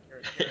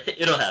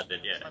 It'll happen.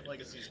 Yeah. I'm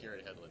Legacy's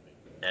Garrett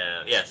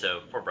Hedlund.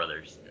 So Four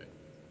Brothers,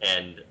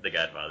 and The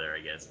Godfather,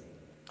 I guess.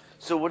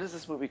 So what is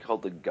this movie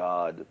called, The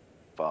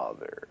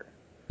Godfather?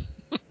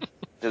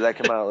 Did that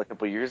come out a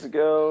couple years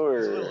ago, or?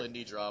 It's a little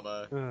indie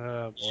drama.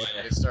 Boy.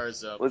 It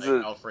stars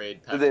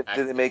Alfred. Did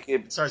they make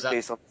it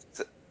based on?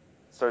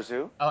 Stars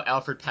who?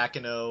 Alfred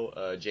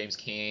Pacino, James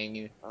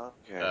King,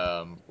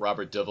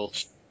 Robert Duvall.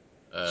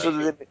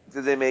 So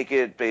did they make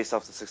it based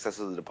off the success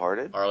of The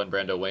Departed? Arlen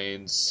Brando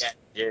Wayans. Yeah,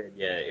 it did.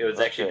 Yeah, it was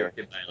actually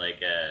directed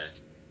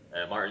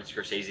by Martin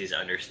Scorsese's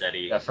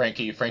understudy. Yeah,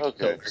 Frankie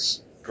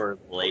Coates.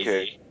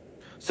 Lazy.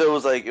 So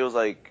it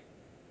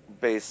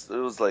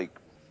was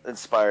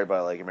inspired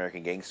by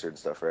American Gangster and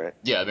stuff, right?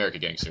 Yeah,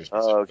 American Gangsters.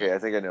 Oh, okay. I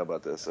think I know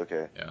about this.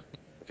 Okay. Yeah.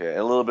 Okay, and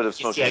a little bit of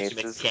Smoking Aces. He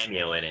actually makes a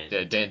cameo in it.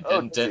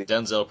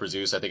 Denzel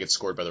produced. I think it's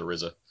scored by the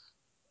RZA.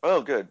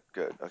 Oh, good.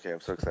 Okay, I'm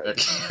so excited.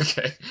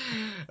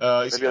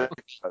 Okay.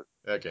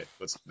 Okay.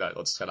 Let's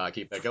not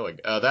keep that going.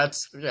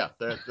 That's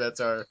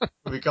our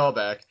movie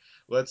callback.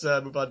 Let's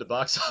move on to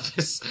box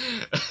office.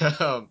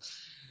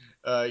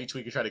 Each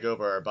week we try to go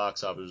over our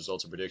box office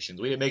results and predictions.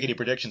 We didn't make any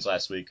predictions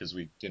last week because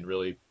we didn't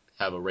really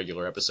have a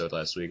regular episode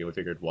last week, and we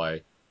figured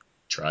why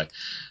try.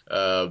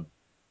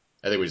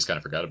 I think we just kind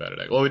of forgot about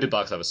it. Well, we did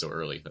box office so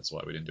early, that's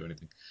why we didn't do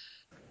anything.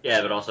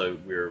 Yeah, but also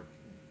we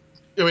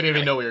didn't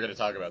even know we were going to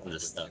talk about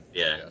this stuff.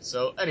 Yeah.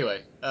 So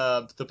anyway,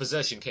 The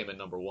Possession came in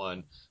number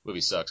 1.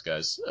 Movie sucks,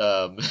 guys.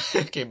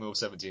 It came in with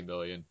 $17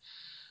 million.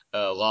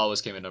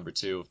 Lawless came in number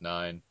 2 with $9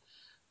 million.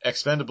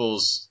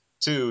 Expendables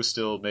 2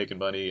 still making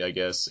money, I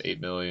guess, $8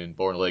 million.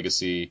 Born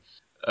Legacy,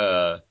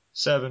 $7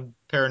 million.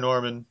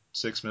 Paranorman,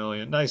 $6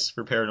 million. Nice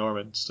for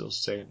Paranorman, still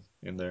staying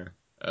in there.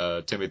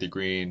 Timothy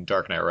Green,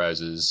 Dark Knight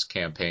Rises,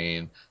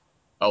 Campaign,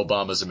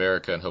 Obama's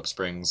America, and Hope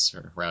Springs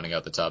are rounding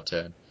out the top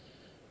 10.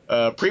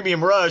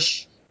 Premium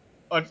Rush,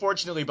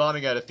 unfortunately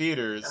bombing out of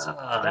theaters.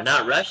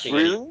 Not rushing.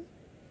 Really?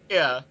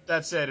 Yeah,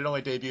 that said, it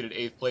only debuted at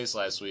 8th place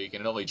last week,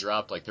 and it only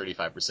dropped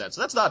 35%,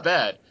 so that's not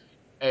bad.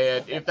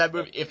 And if that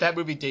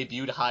movie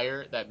debuted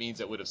higher, that means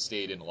it would have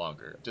stayed in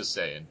longer. Just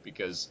saying,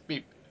 because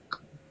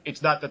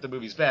it's not that the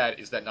movie's bad,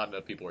 it's that not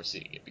enough people are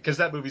seeing it. Because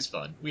that movie's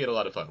fun. We had a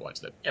lot of fun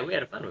watching that. Yeah, we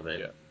had fun with it.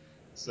 Yeah.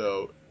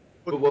 So,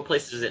 what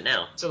place is it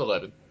now? It's at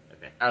 11.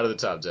 Okay. Out of the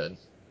top 10.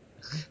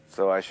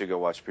 So I should go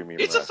watch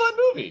Premium It's Rush. a fun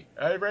movie.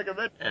 I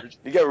recommend it.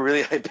 You got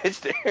really high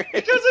pitched there.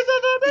 Because it's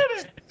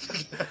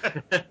a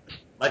fun movie.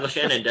 Michael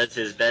Shannon does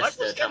his best.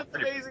 Michael Shannon's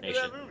amazing in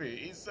that movie.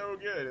 He's so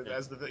good.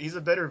 He's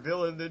a better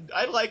villain than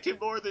I liked him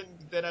more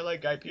than I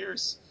like Guy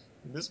Pearce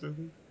in this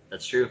movie.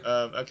 That's true.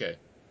 Okay.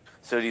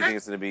 So do you think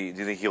it's gonna be? Do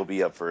you think he'll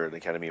be up for an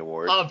Academy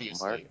Award?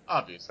 Obviously.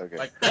 Okay.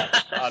 Like,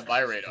 on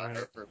my radar.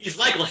 He's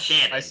Michael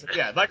Shannon.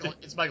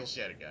 It's Michael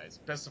Shannon, guys.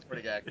 Best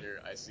supporting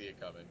actor. I see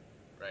it coming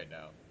right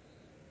now.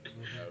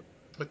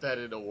 Put that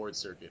in award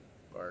circuit,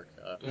 Mark.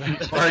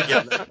 Mark,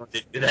 you'll never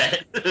do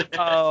that.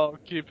 I'll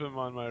keep him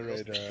on my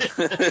radar.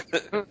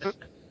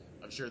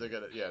 I'm sure they're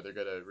gonna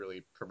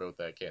really promote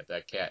that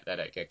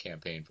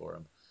campaign for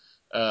him.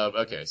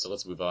 Okay, so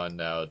let's move on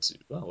now to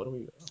what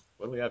do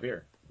we have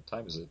here? What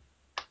time is it?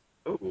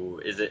 Ooh,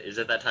 is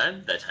it that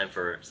time? That time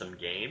for some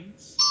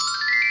games?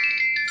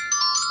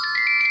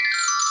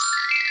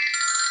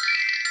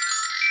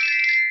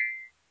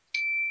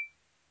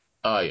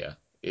 Oh yeah,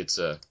 it's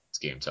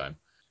game time.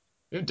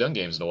 We haven't done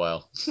games in a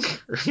while.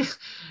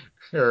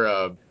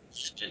 Yeah.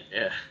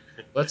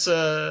 Let's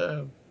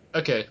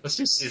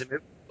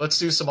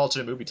do some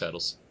alternate movie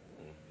titles.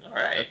 All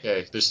right.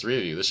 Okay, there's 3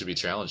 of you. This should be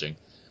challenging.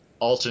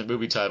 Alternate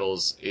movie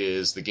titles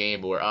is the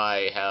game where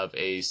I have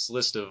a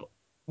list of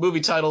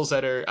movie titles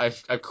that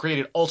I've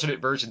created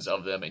alternate versions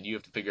of them, and you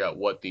have to figure out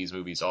what these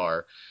movies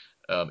are.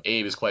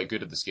 Abe is quite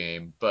good at this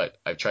game, but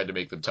I've tried to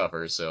make them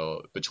tougher.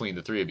 So between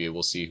the 3 of you,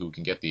 we'll see who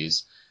can get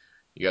these.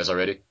 You guys all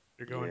ready?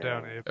 You're going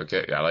down, Abe.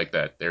 Okay, I like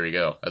that. There we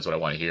go. That's what I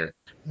want to hear.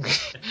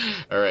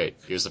 All right,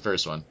 here's the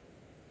first one.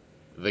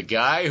 The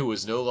guy who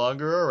was no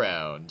longer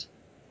around.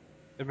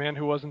 The man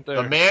who wasn't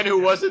there. The man who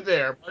wasn't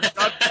there. Mark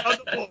Johnson on the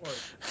board.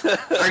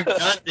 Mark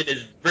Johnson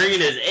is bringing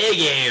his A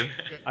game.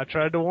 I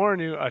tried to warn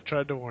you.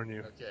 Okay.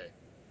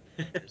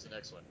 Here's the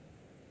next one.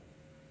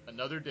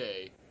 Another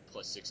day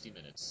plus 60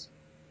 minutes.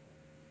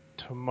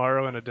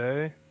 Tomorrow in a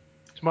day?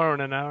 Tomorrow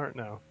in an hour?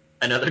 No.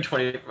 Another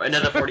 48 hours.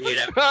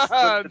 25th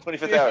hour.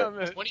 25th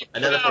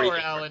hour,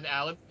 Alan.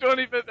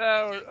 25th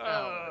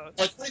hour.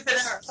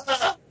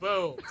 25th hour.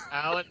 Boom.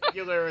 Alan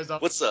Mueller is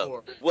up. What's up?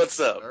 Board. What's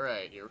up? All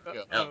right, here we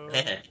go. Oh,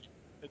 man.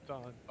 It's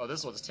on. Oh,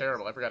 this one's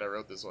terrible. I forgot I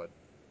wrote this one.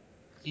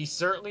 He's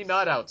certainly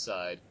not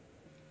outside.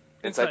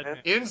 Inside Man?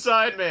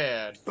 Inside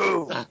Man.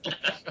 Boom.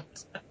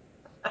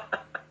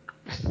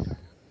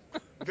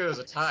 Good, it was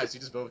a tie, so you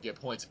just both get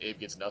points. Abe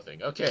gets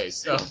nothing. Okay,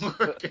 so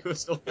we're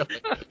still going.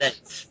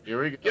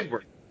 Here we go. Good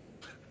work.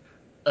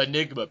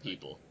 Enigma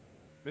people.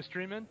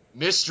 Mystery Men?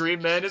 Mystery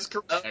Men is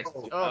correct.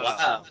 Oh,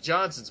 wow.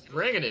 Johnson's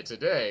bringing it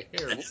today.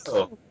 Here.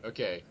 Oh.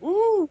 Okay.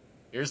 Woo.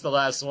 Here's the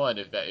last one.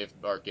 If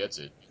Mark gets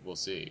it, we'll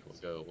see.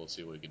 We'll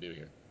see what we can do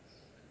here.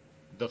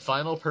 The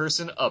final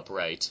person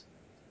upright.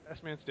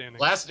 Last man standing.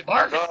 Mark.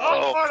 Mark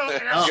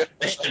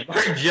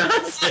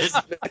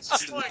Johnson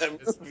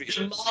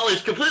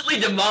completely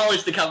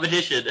demolished the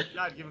competition.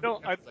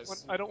 No, I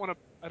don't want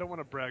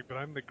to brag, but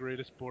I'm the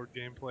greatest board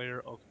game player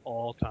of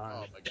all time.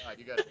 Oh my god,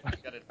 you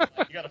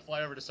gotta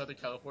fly over to Southern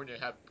California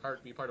and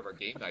be part of our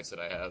game nights that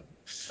I have.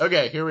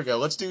 Okay, here we go.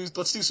 Let's do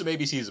some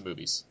ABCs of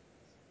movies.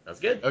 That's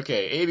good.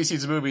 Okay,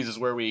 ABCs of movies is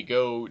where we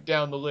go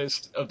down the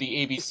list of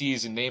the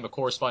ABCs and name a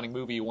corresponding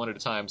movie one at a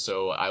time.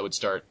 So I would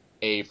start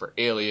A for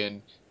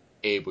Alien,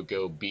 Abe would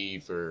go B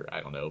for,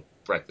 I don't know,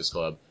 Breakfast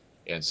Club,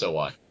 and so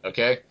on.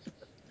 Okay?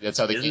 That's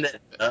how they Isn't it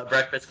The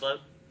Breakfast Club?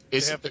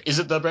 Is it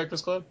The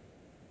Breakfast Club?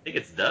 I think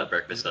it's The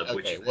Breakfast Club.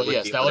 Okay, well,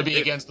 yes, that would be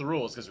against the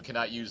rules, because we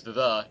cannot use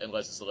the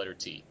unless it's the letter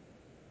T.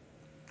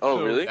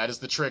 Oh, really? That is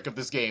the trick of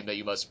this game that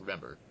you must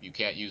remember. You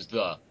can't use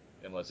the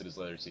unless it is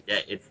letter T.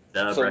 Yeah, it's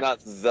The So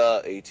Breakfast. not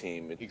the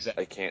A-Team.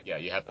 Exactly. I can't. Yeah,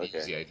 you have to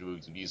Okay.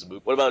 use a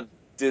movie. What about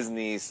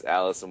Disney's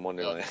Alice in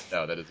Wonderland?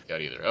 No, that doesn't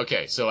count either.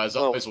 Okay, so as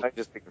Oh, always, I'm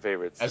just picking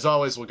favorites. As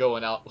always, we'll go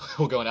in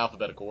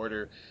alphabetical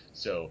order.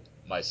 So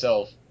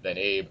myself, then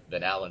Abe,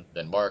 then Alan,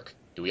 then Mark.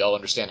 Do we all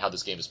understand how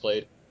this game is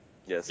played?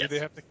 Yes. Do they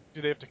have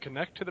to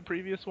connect to the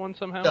previous one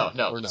somehow?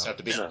 No. Or It just have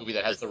to be a movie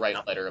that has the right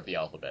letter of the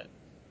alphabet.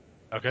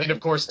 Okay. And of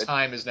course,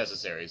 time is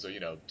necessary. So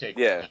take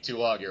too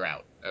long, you're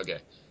out. Okay.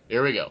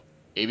 Here we go.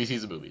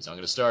 ABCs of movies. I'm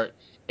going to start.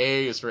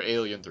 A is for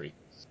Alien 3.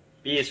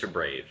 B is for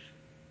Brave.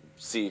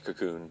 C,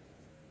 Cocoon.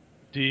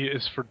 D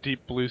is for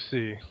Deep Blue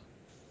Sea.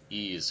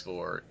 E is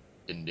for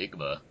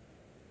Enigma.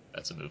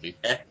 That's a movie.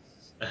 F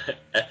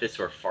is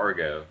for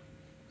Fargo.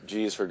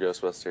 G is for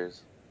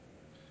Ghostbusters.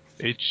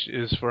 H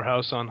is for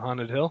House on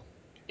Haunted Hill.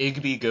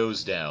 Igby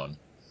Goes Down.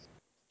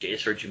 J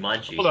is for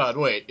Jumanji. Hold on,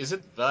 wait. Is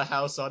it The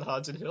House on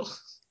Haunted Hill?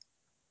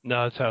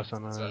 No, it's House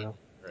on Haunted Hill.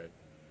 Right.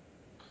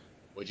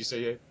 What'd you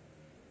say, Abe?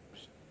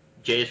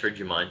 J is for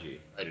Jumanji.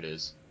 Right, it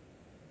is.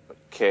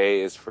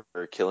 K is for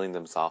Killing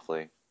Them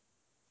Softly.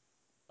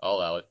 I'll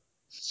allow it.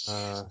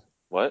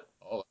 What?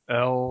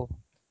 L.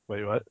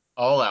 Wait, what?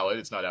 I'll allow it.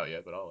 It's not out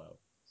yet, but I'll allow it.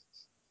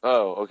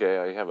 Oh, okay.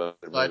 I have a.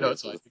 I know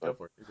it's fine. Go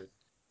for it. You're good.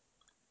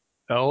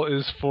 L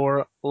is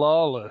for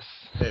Lawless.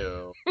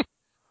 Heyo.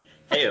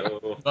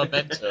 Heyo.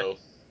 Memento.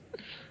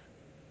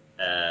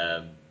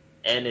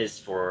 N is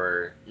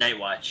for Night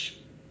Watch.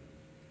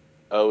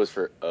 O is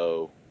for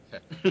O.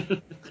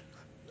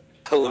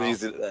 Let me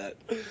do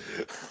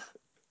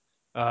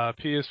that.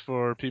 P is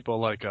for People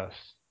Like Us.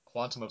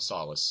 Quantum of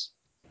Solace.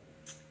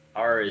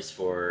 R is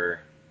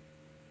for...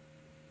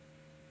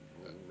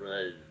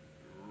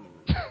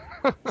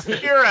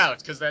 You're out,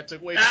 because that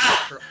took way too long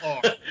for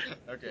R.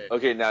 Okay.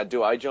 Okay, now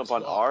do I jump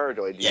on R or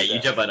do I do Yeah, that? you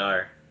jump on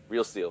R.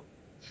 Real Steel.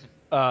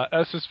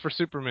 S is for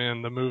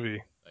Superman, the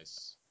movie.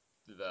 Nice.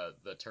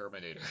 The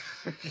Terminator.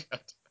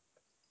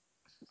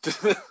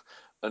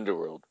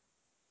 Underworld.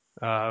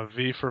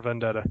 V for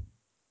Vendetta.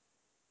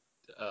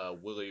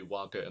 Willy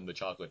Wonka and the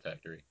Chocolate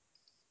Factory.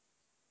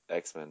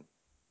 X-Men.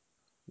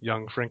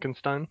 Young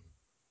Frankenstein.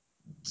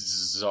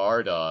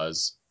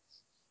 Zardoz.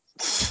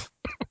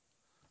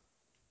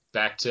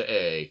 Back to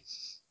A.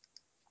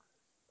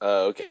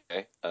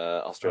 Okay.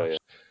 Australia.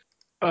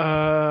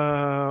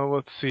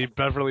 Let's see.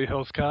 Beverly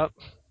Hills Cop.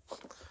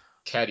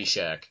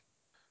 Caddyshack.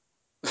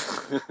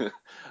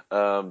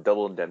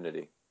 Double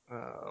Indemnity.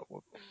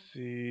 Let's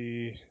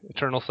see.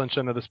 Eternal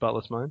Sunshine of the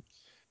Spotless Mind.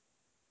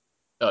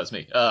 Oh, it's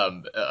me.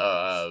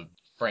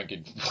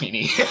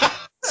 Frankenweenie.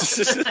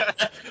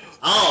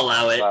 I'll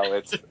allow it.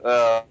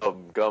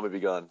 Gone Baby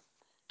Gone.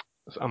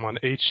 I'm on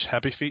H.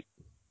 Happy Feet.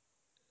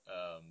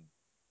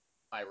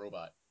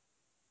 iRobot.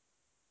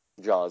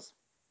 Jaws.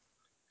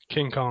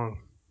 King Kong.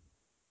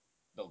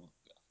 No.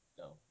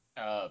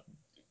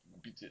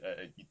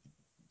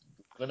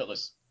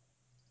 Limitless.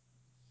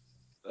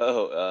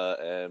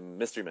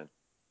 Mystery Men.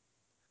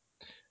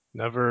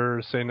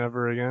 Never Say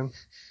Never Again.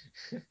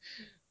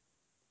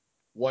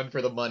 One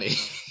for the money.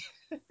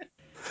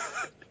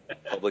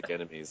 Public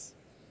Enemies.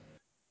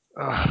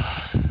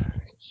 I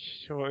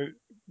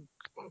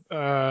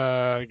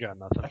got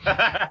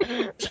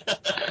nothing.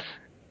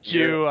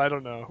 Q, I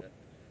don't know.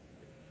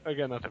 I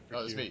got nothing for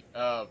Oh, it's Q. me.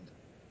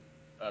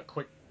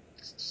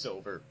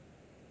 Quicksilver.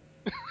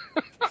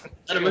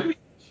 That a movie?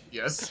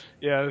 Yes.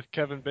 Yeah, it's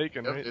Kevin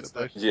Bacon, Yep, right? it's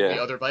The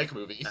the other bike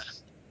movie.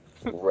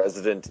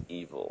 Resident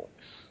Evil.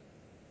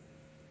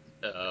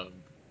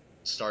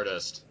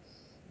 Stardust.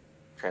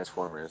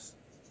 Transformers.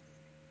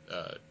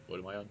 What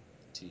am I on?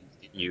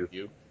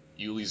 You.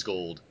 Yuli's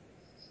Gold.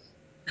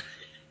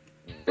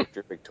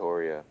 Victor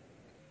Victoria.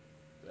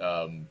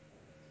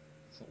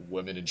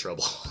 Women in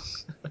Trouble.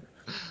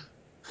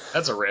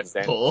 That's a red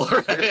pull,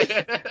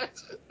 right?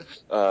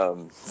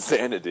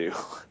 Xanadu.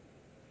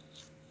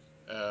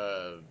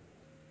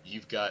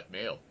 You've Got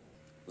Mail.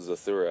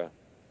 Zathura.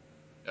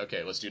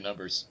 Okay, let's do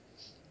numbers.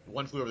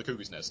 One Flew Over the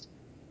Cuckoo's Nest.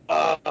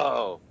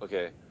 Oh,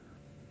 okay.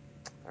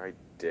 All right,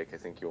 Dick, I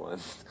think you won.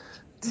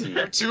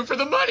 Two for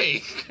the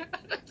money!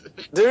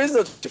 There is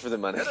no two for the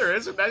money. Yeah, there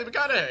is with Matthew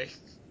McConaughey.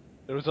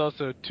 There was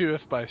also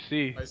 2F by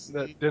C.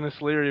 That Dennis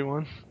Leary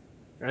one,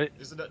 right?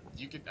 Isn't that,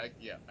 you can, I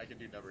can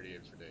do number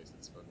names for days.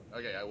 That's fun.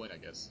 Okay, I win, I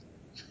guess.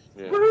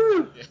 Yeah.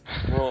 Yeah.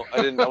 Well,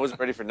 I wasn't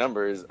ready for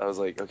numbers. I was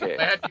like, okay.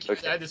 I had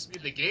to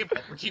speed the game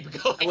up. We're keeping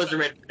going. I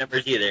wasn't ready for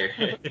numbers either.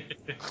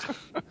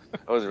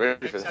 I was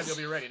ready for Next time this. you'll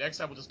be ready. Next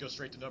time we'll just go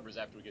straight to numbers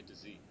after we get to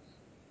Z.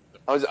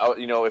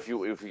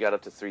 If we got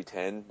up to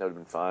 310, that would have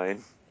been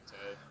fine.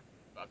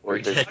 I'm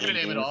gonna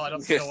name it all. I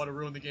don't want to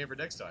ruin the game for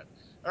next time.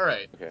 All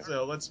right. Okay.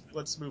 So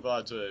let's move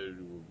on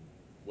to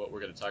what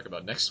we're going to talk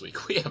about next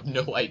week. We have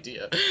no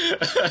idea.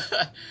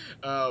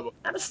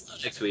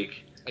 Next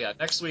week. Yeah,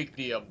 next week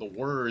the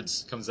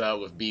Words comes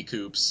out with B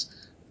Coops.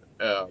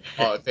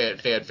 Fan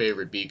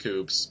favorite B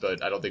Coops,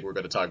 but I don't think we're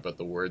going to talk about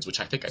the Words, which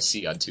I think I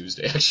see on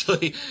Tuesday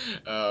actually.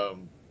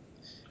 And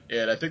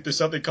I think there's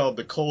something called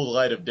The Cold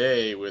Light of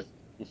Day with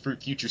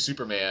future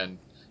Superman,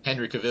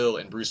 Henry Cavill,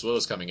 and Bruce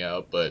Willis coming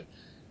out, but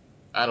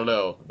I don't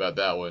know about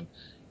that one.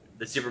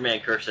 The Superman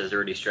curse has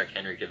already struck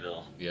Henry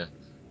Cavill. Yeah.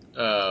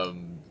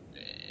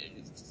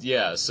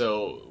 Yeah,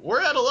 so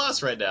we're at a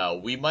loss right now.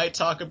 We might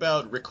talk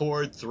about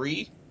Record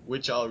 3,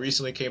 which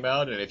recently came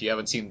out, and if you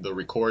haven't seen the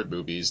Record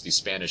movies, the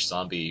Spanish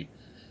zombie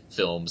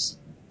films,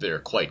 they're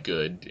quite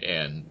good,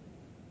 and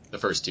the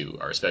first two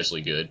are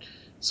especially good.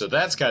 So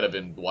that's kind of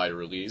in wider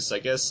release. I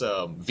guess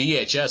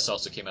VHS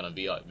also came out on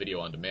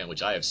video on demand,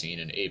 which I have seen,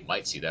 and Abe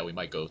might see that. We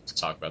might go to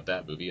talk about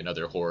that movie,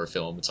 another horror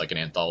film. It's like an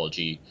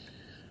anthology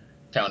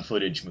found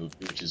footage movie,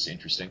 which is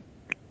interesting.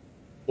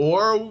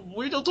 Or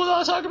we'll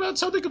talk about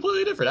something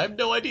completely different. I have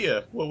no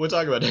idea what we'll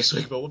talk about next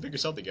week, but we'll figure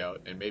something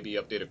out and maybe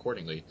update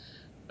accordingly.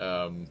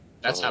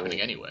 That's happening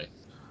anyway.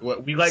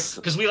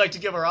 Because we like to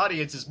give our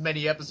audience as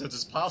many episodes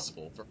as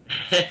possible.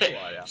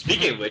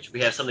 Speaking of which, we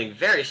have something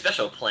very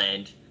special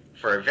planned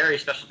for a very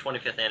special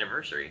 25th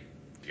anniversary.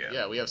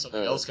 Yeah, we have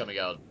something else coming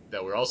out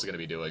that we're also going to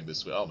be doing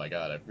this week. Oh my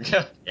god, I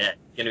forgot. Yeah,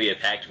 it's going to be a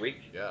packed week.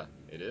 Yeah,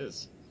 it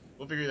is.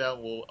 We'll figure that out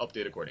and we'll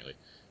update accordingly.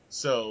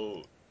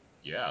 So,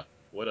 yeah,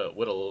 what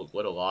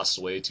a lost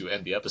way to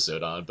end the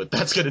episode on, but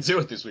that's going to do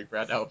it this week for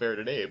At Now Barrett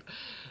and Abe.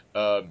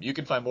 You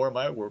can find more of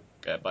my work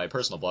at my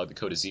personal blog,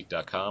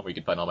 thecodeofzeke.com, where you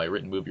can find all my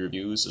written movie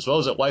reviews, as well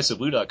as at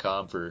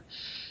wiseofblue.com for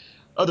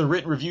other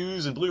written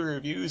reviews and Blu-ray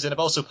reviews, and I've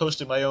also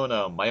posted my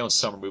own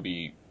summer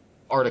movie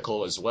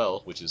article as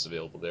well, which is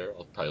available there.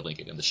 I'll probably link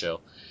it in the show.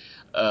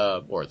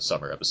 Or the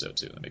summer episode,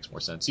 too. That makes more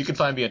sense. You can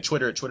find me on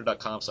Twitter at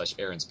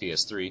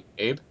twitter.com/AaronsPS3.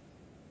 Abe?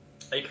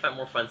 You can find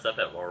more fun stuff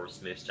at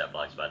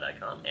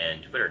walrusmoose.blogspot.com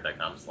and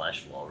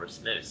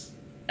twitter.com/walrusmoose.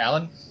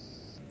 Alan?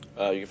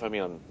 You can find me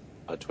on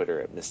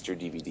Twitter at Mr.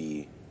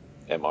 DVD,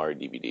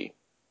 MRDVD.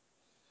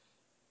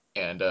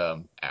 And,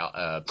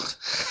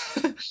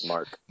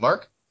 Mark.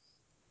 Mark?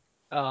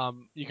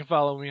 You can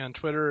follow me on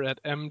Twitter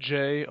at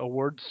MJ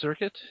Awards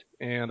Circuit,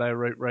 and I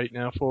write right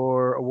now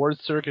for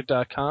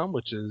awardscircuit.com,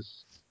 which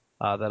is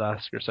that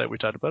Oscar site we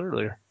talked about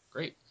earlier.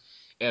 Great.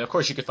 And of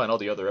course, you can find all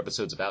the other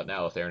episodes of Out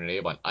Now with Aaron and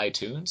Abe on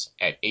iTunes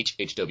at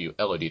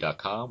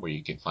hhwlod.com, where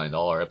you can find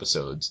all our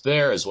episodes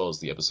there, as well as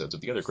the episodes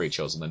of the other great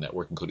shows on the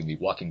network, including the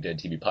Walking Dead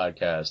TV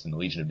podcast and the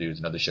Legion of Dudes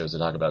and other shows that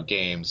talk about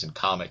games and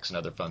comics and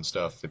other fun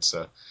stuff. It's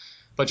a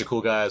bunch of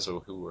cool guys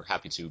who we're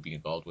happy to be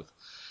involved with.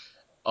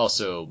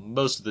 Also,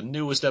 most of the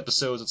newest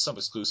episodes and some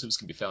exclusives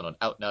can be found on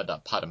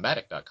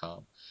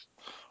outnow.podomatic.com.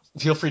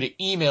 Feel free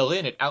to email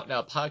in at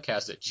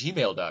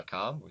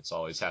outnowpodcast@gmail.com. It's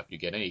always happy to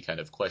get any kind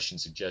of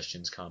questions,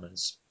 suggestions,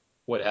 comments,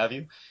 what have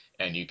you.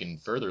 And you can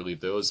further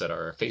leave those at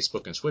our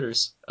Facebook and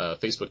Twitters,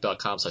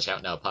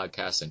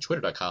 facebook.com/outnowpodcast and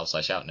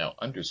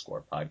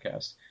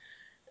twitter.com/outnow_podcast.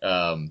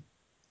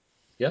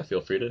 Yeah,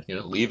 feel free to,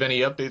 leave any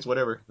updates,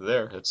 whatever,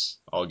 there. It's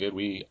all good.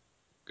 We,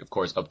 of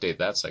course, update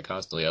that site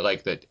constantly. I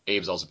like that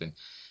Abe's also been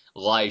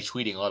live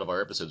tweeting a lot of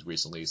our episodes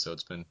recently, so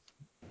it's been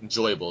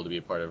enjoyable to be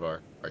a part of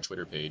our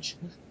Twitter page.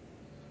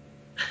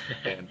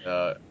 And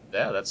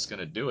that's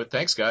gonna do it.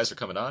 Thanks, guys, for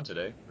coming on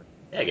today.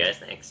 Yeah, guys,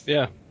 thanks.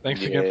 Yeah,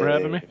 thanks again for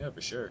having me. Yeah,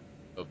 for sure.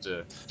 Hope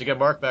to get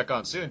Mark back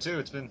on soon too.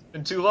 It's been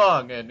too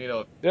long, and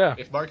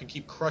if Mark can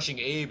keep crushing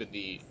Abe in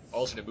the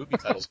alternate movie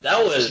titles,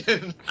 I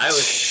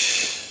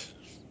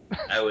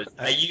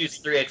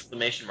used 3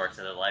 exclamation marks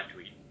in a live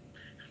tweet.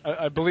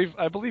 I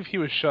believe he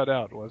was shut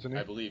out, wasn't he?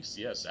 I believe,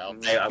 yes. Al,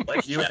 I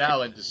you and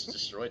Alan just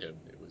destroyed him.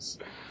 It was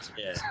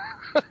yeah.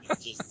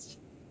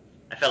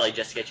 I felt like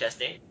Jessica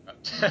Chastain.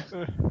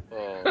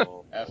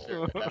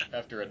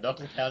 After a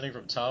knuckle pounding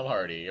from Tom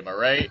Hardy, am I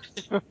right?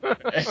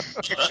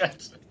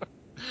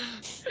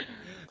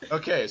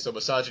 Okay, so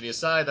misogyny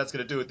aside, that's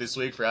gonna do it this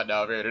week for Out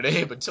Now, Aaron and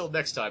Abe. Until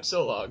next time,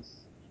 so long.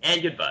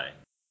 And goodbye.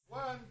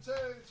 1, 2,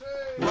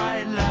 3.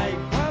 White light,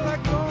 while I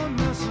go and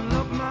messing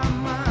up my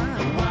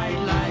mind. White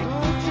light,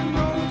 don't you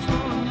know it's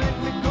gonna make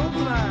me go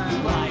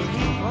blind? White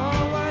heat,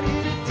 oh, white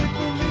heat, it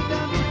tickle me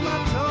down to my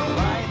toe.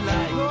 White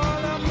light,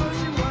 Lord have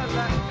mercy, white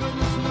light,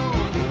 goodness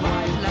knows.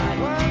 White light,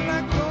 while I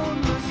go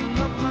and messing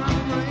up my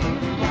brain.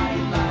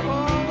 White light,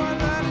 oh,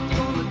 white light, it's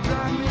gonna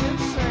drive me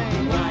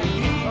insane. White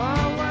heat,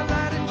 oh, white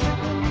light, it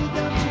tickle me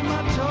down to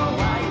my toe.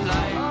 White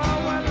light,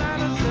 oh, white light,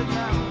 I said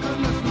now,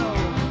 goodness knows,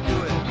 do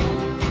it.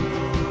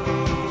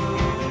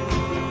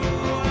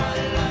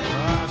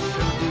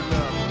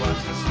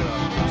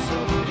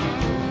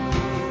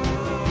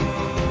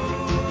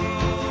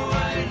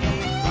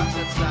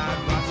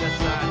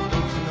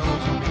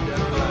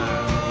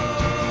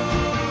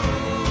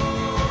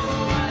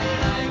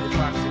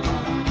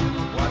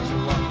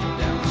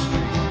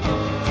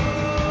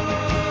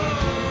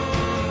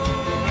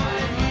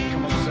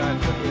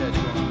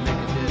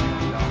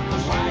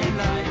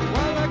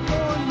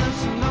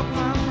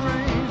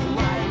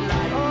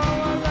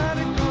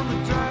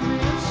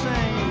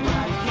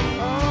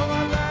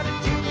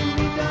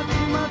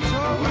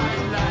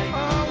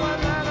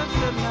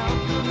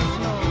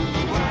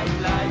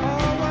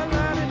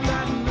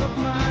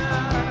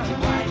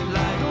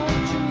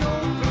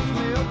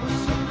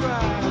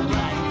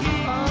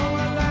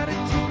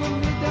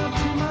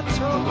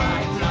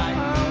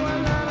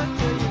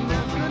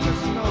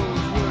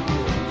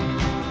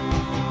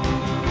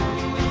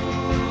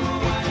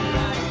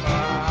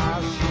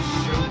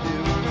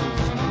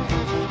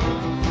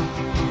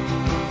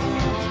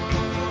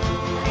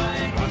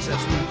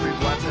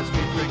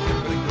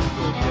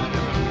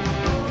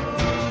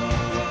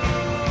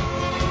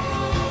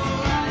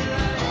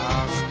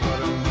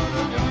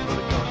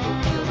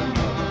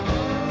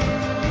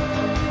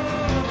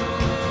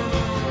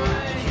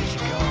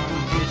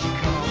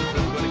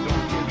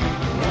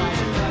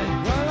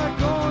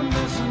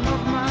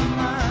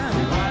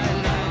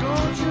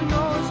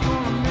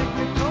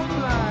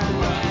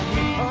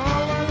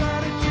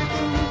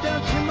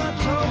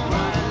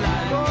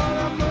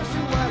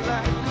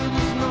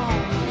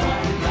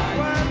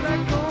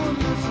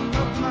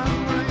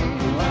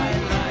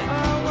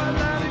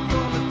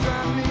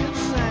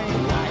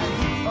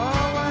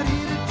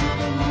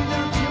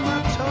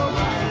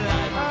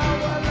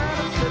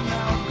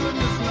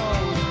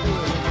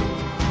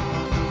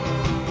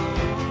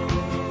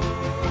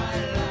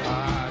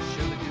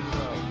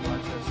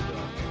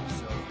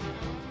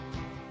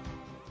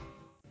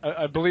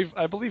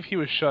 I believe he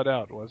was shut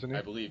out, wasn't he?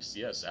 I believe,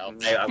 yes. Al,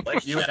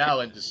 you and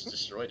Alan just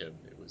destroyed him.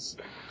 It was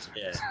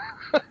yeah.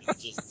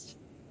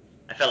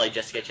 I felt like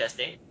Jessica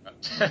Chastain.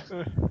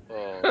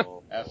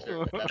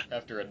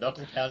 After a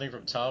knuckle pounding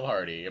from Tom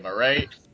Hardy, am I right?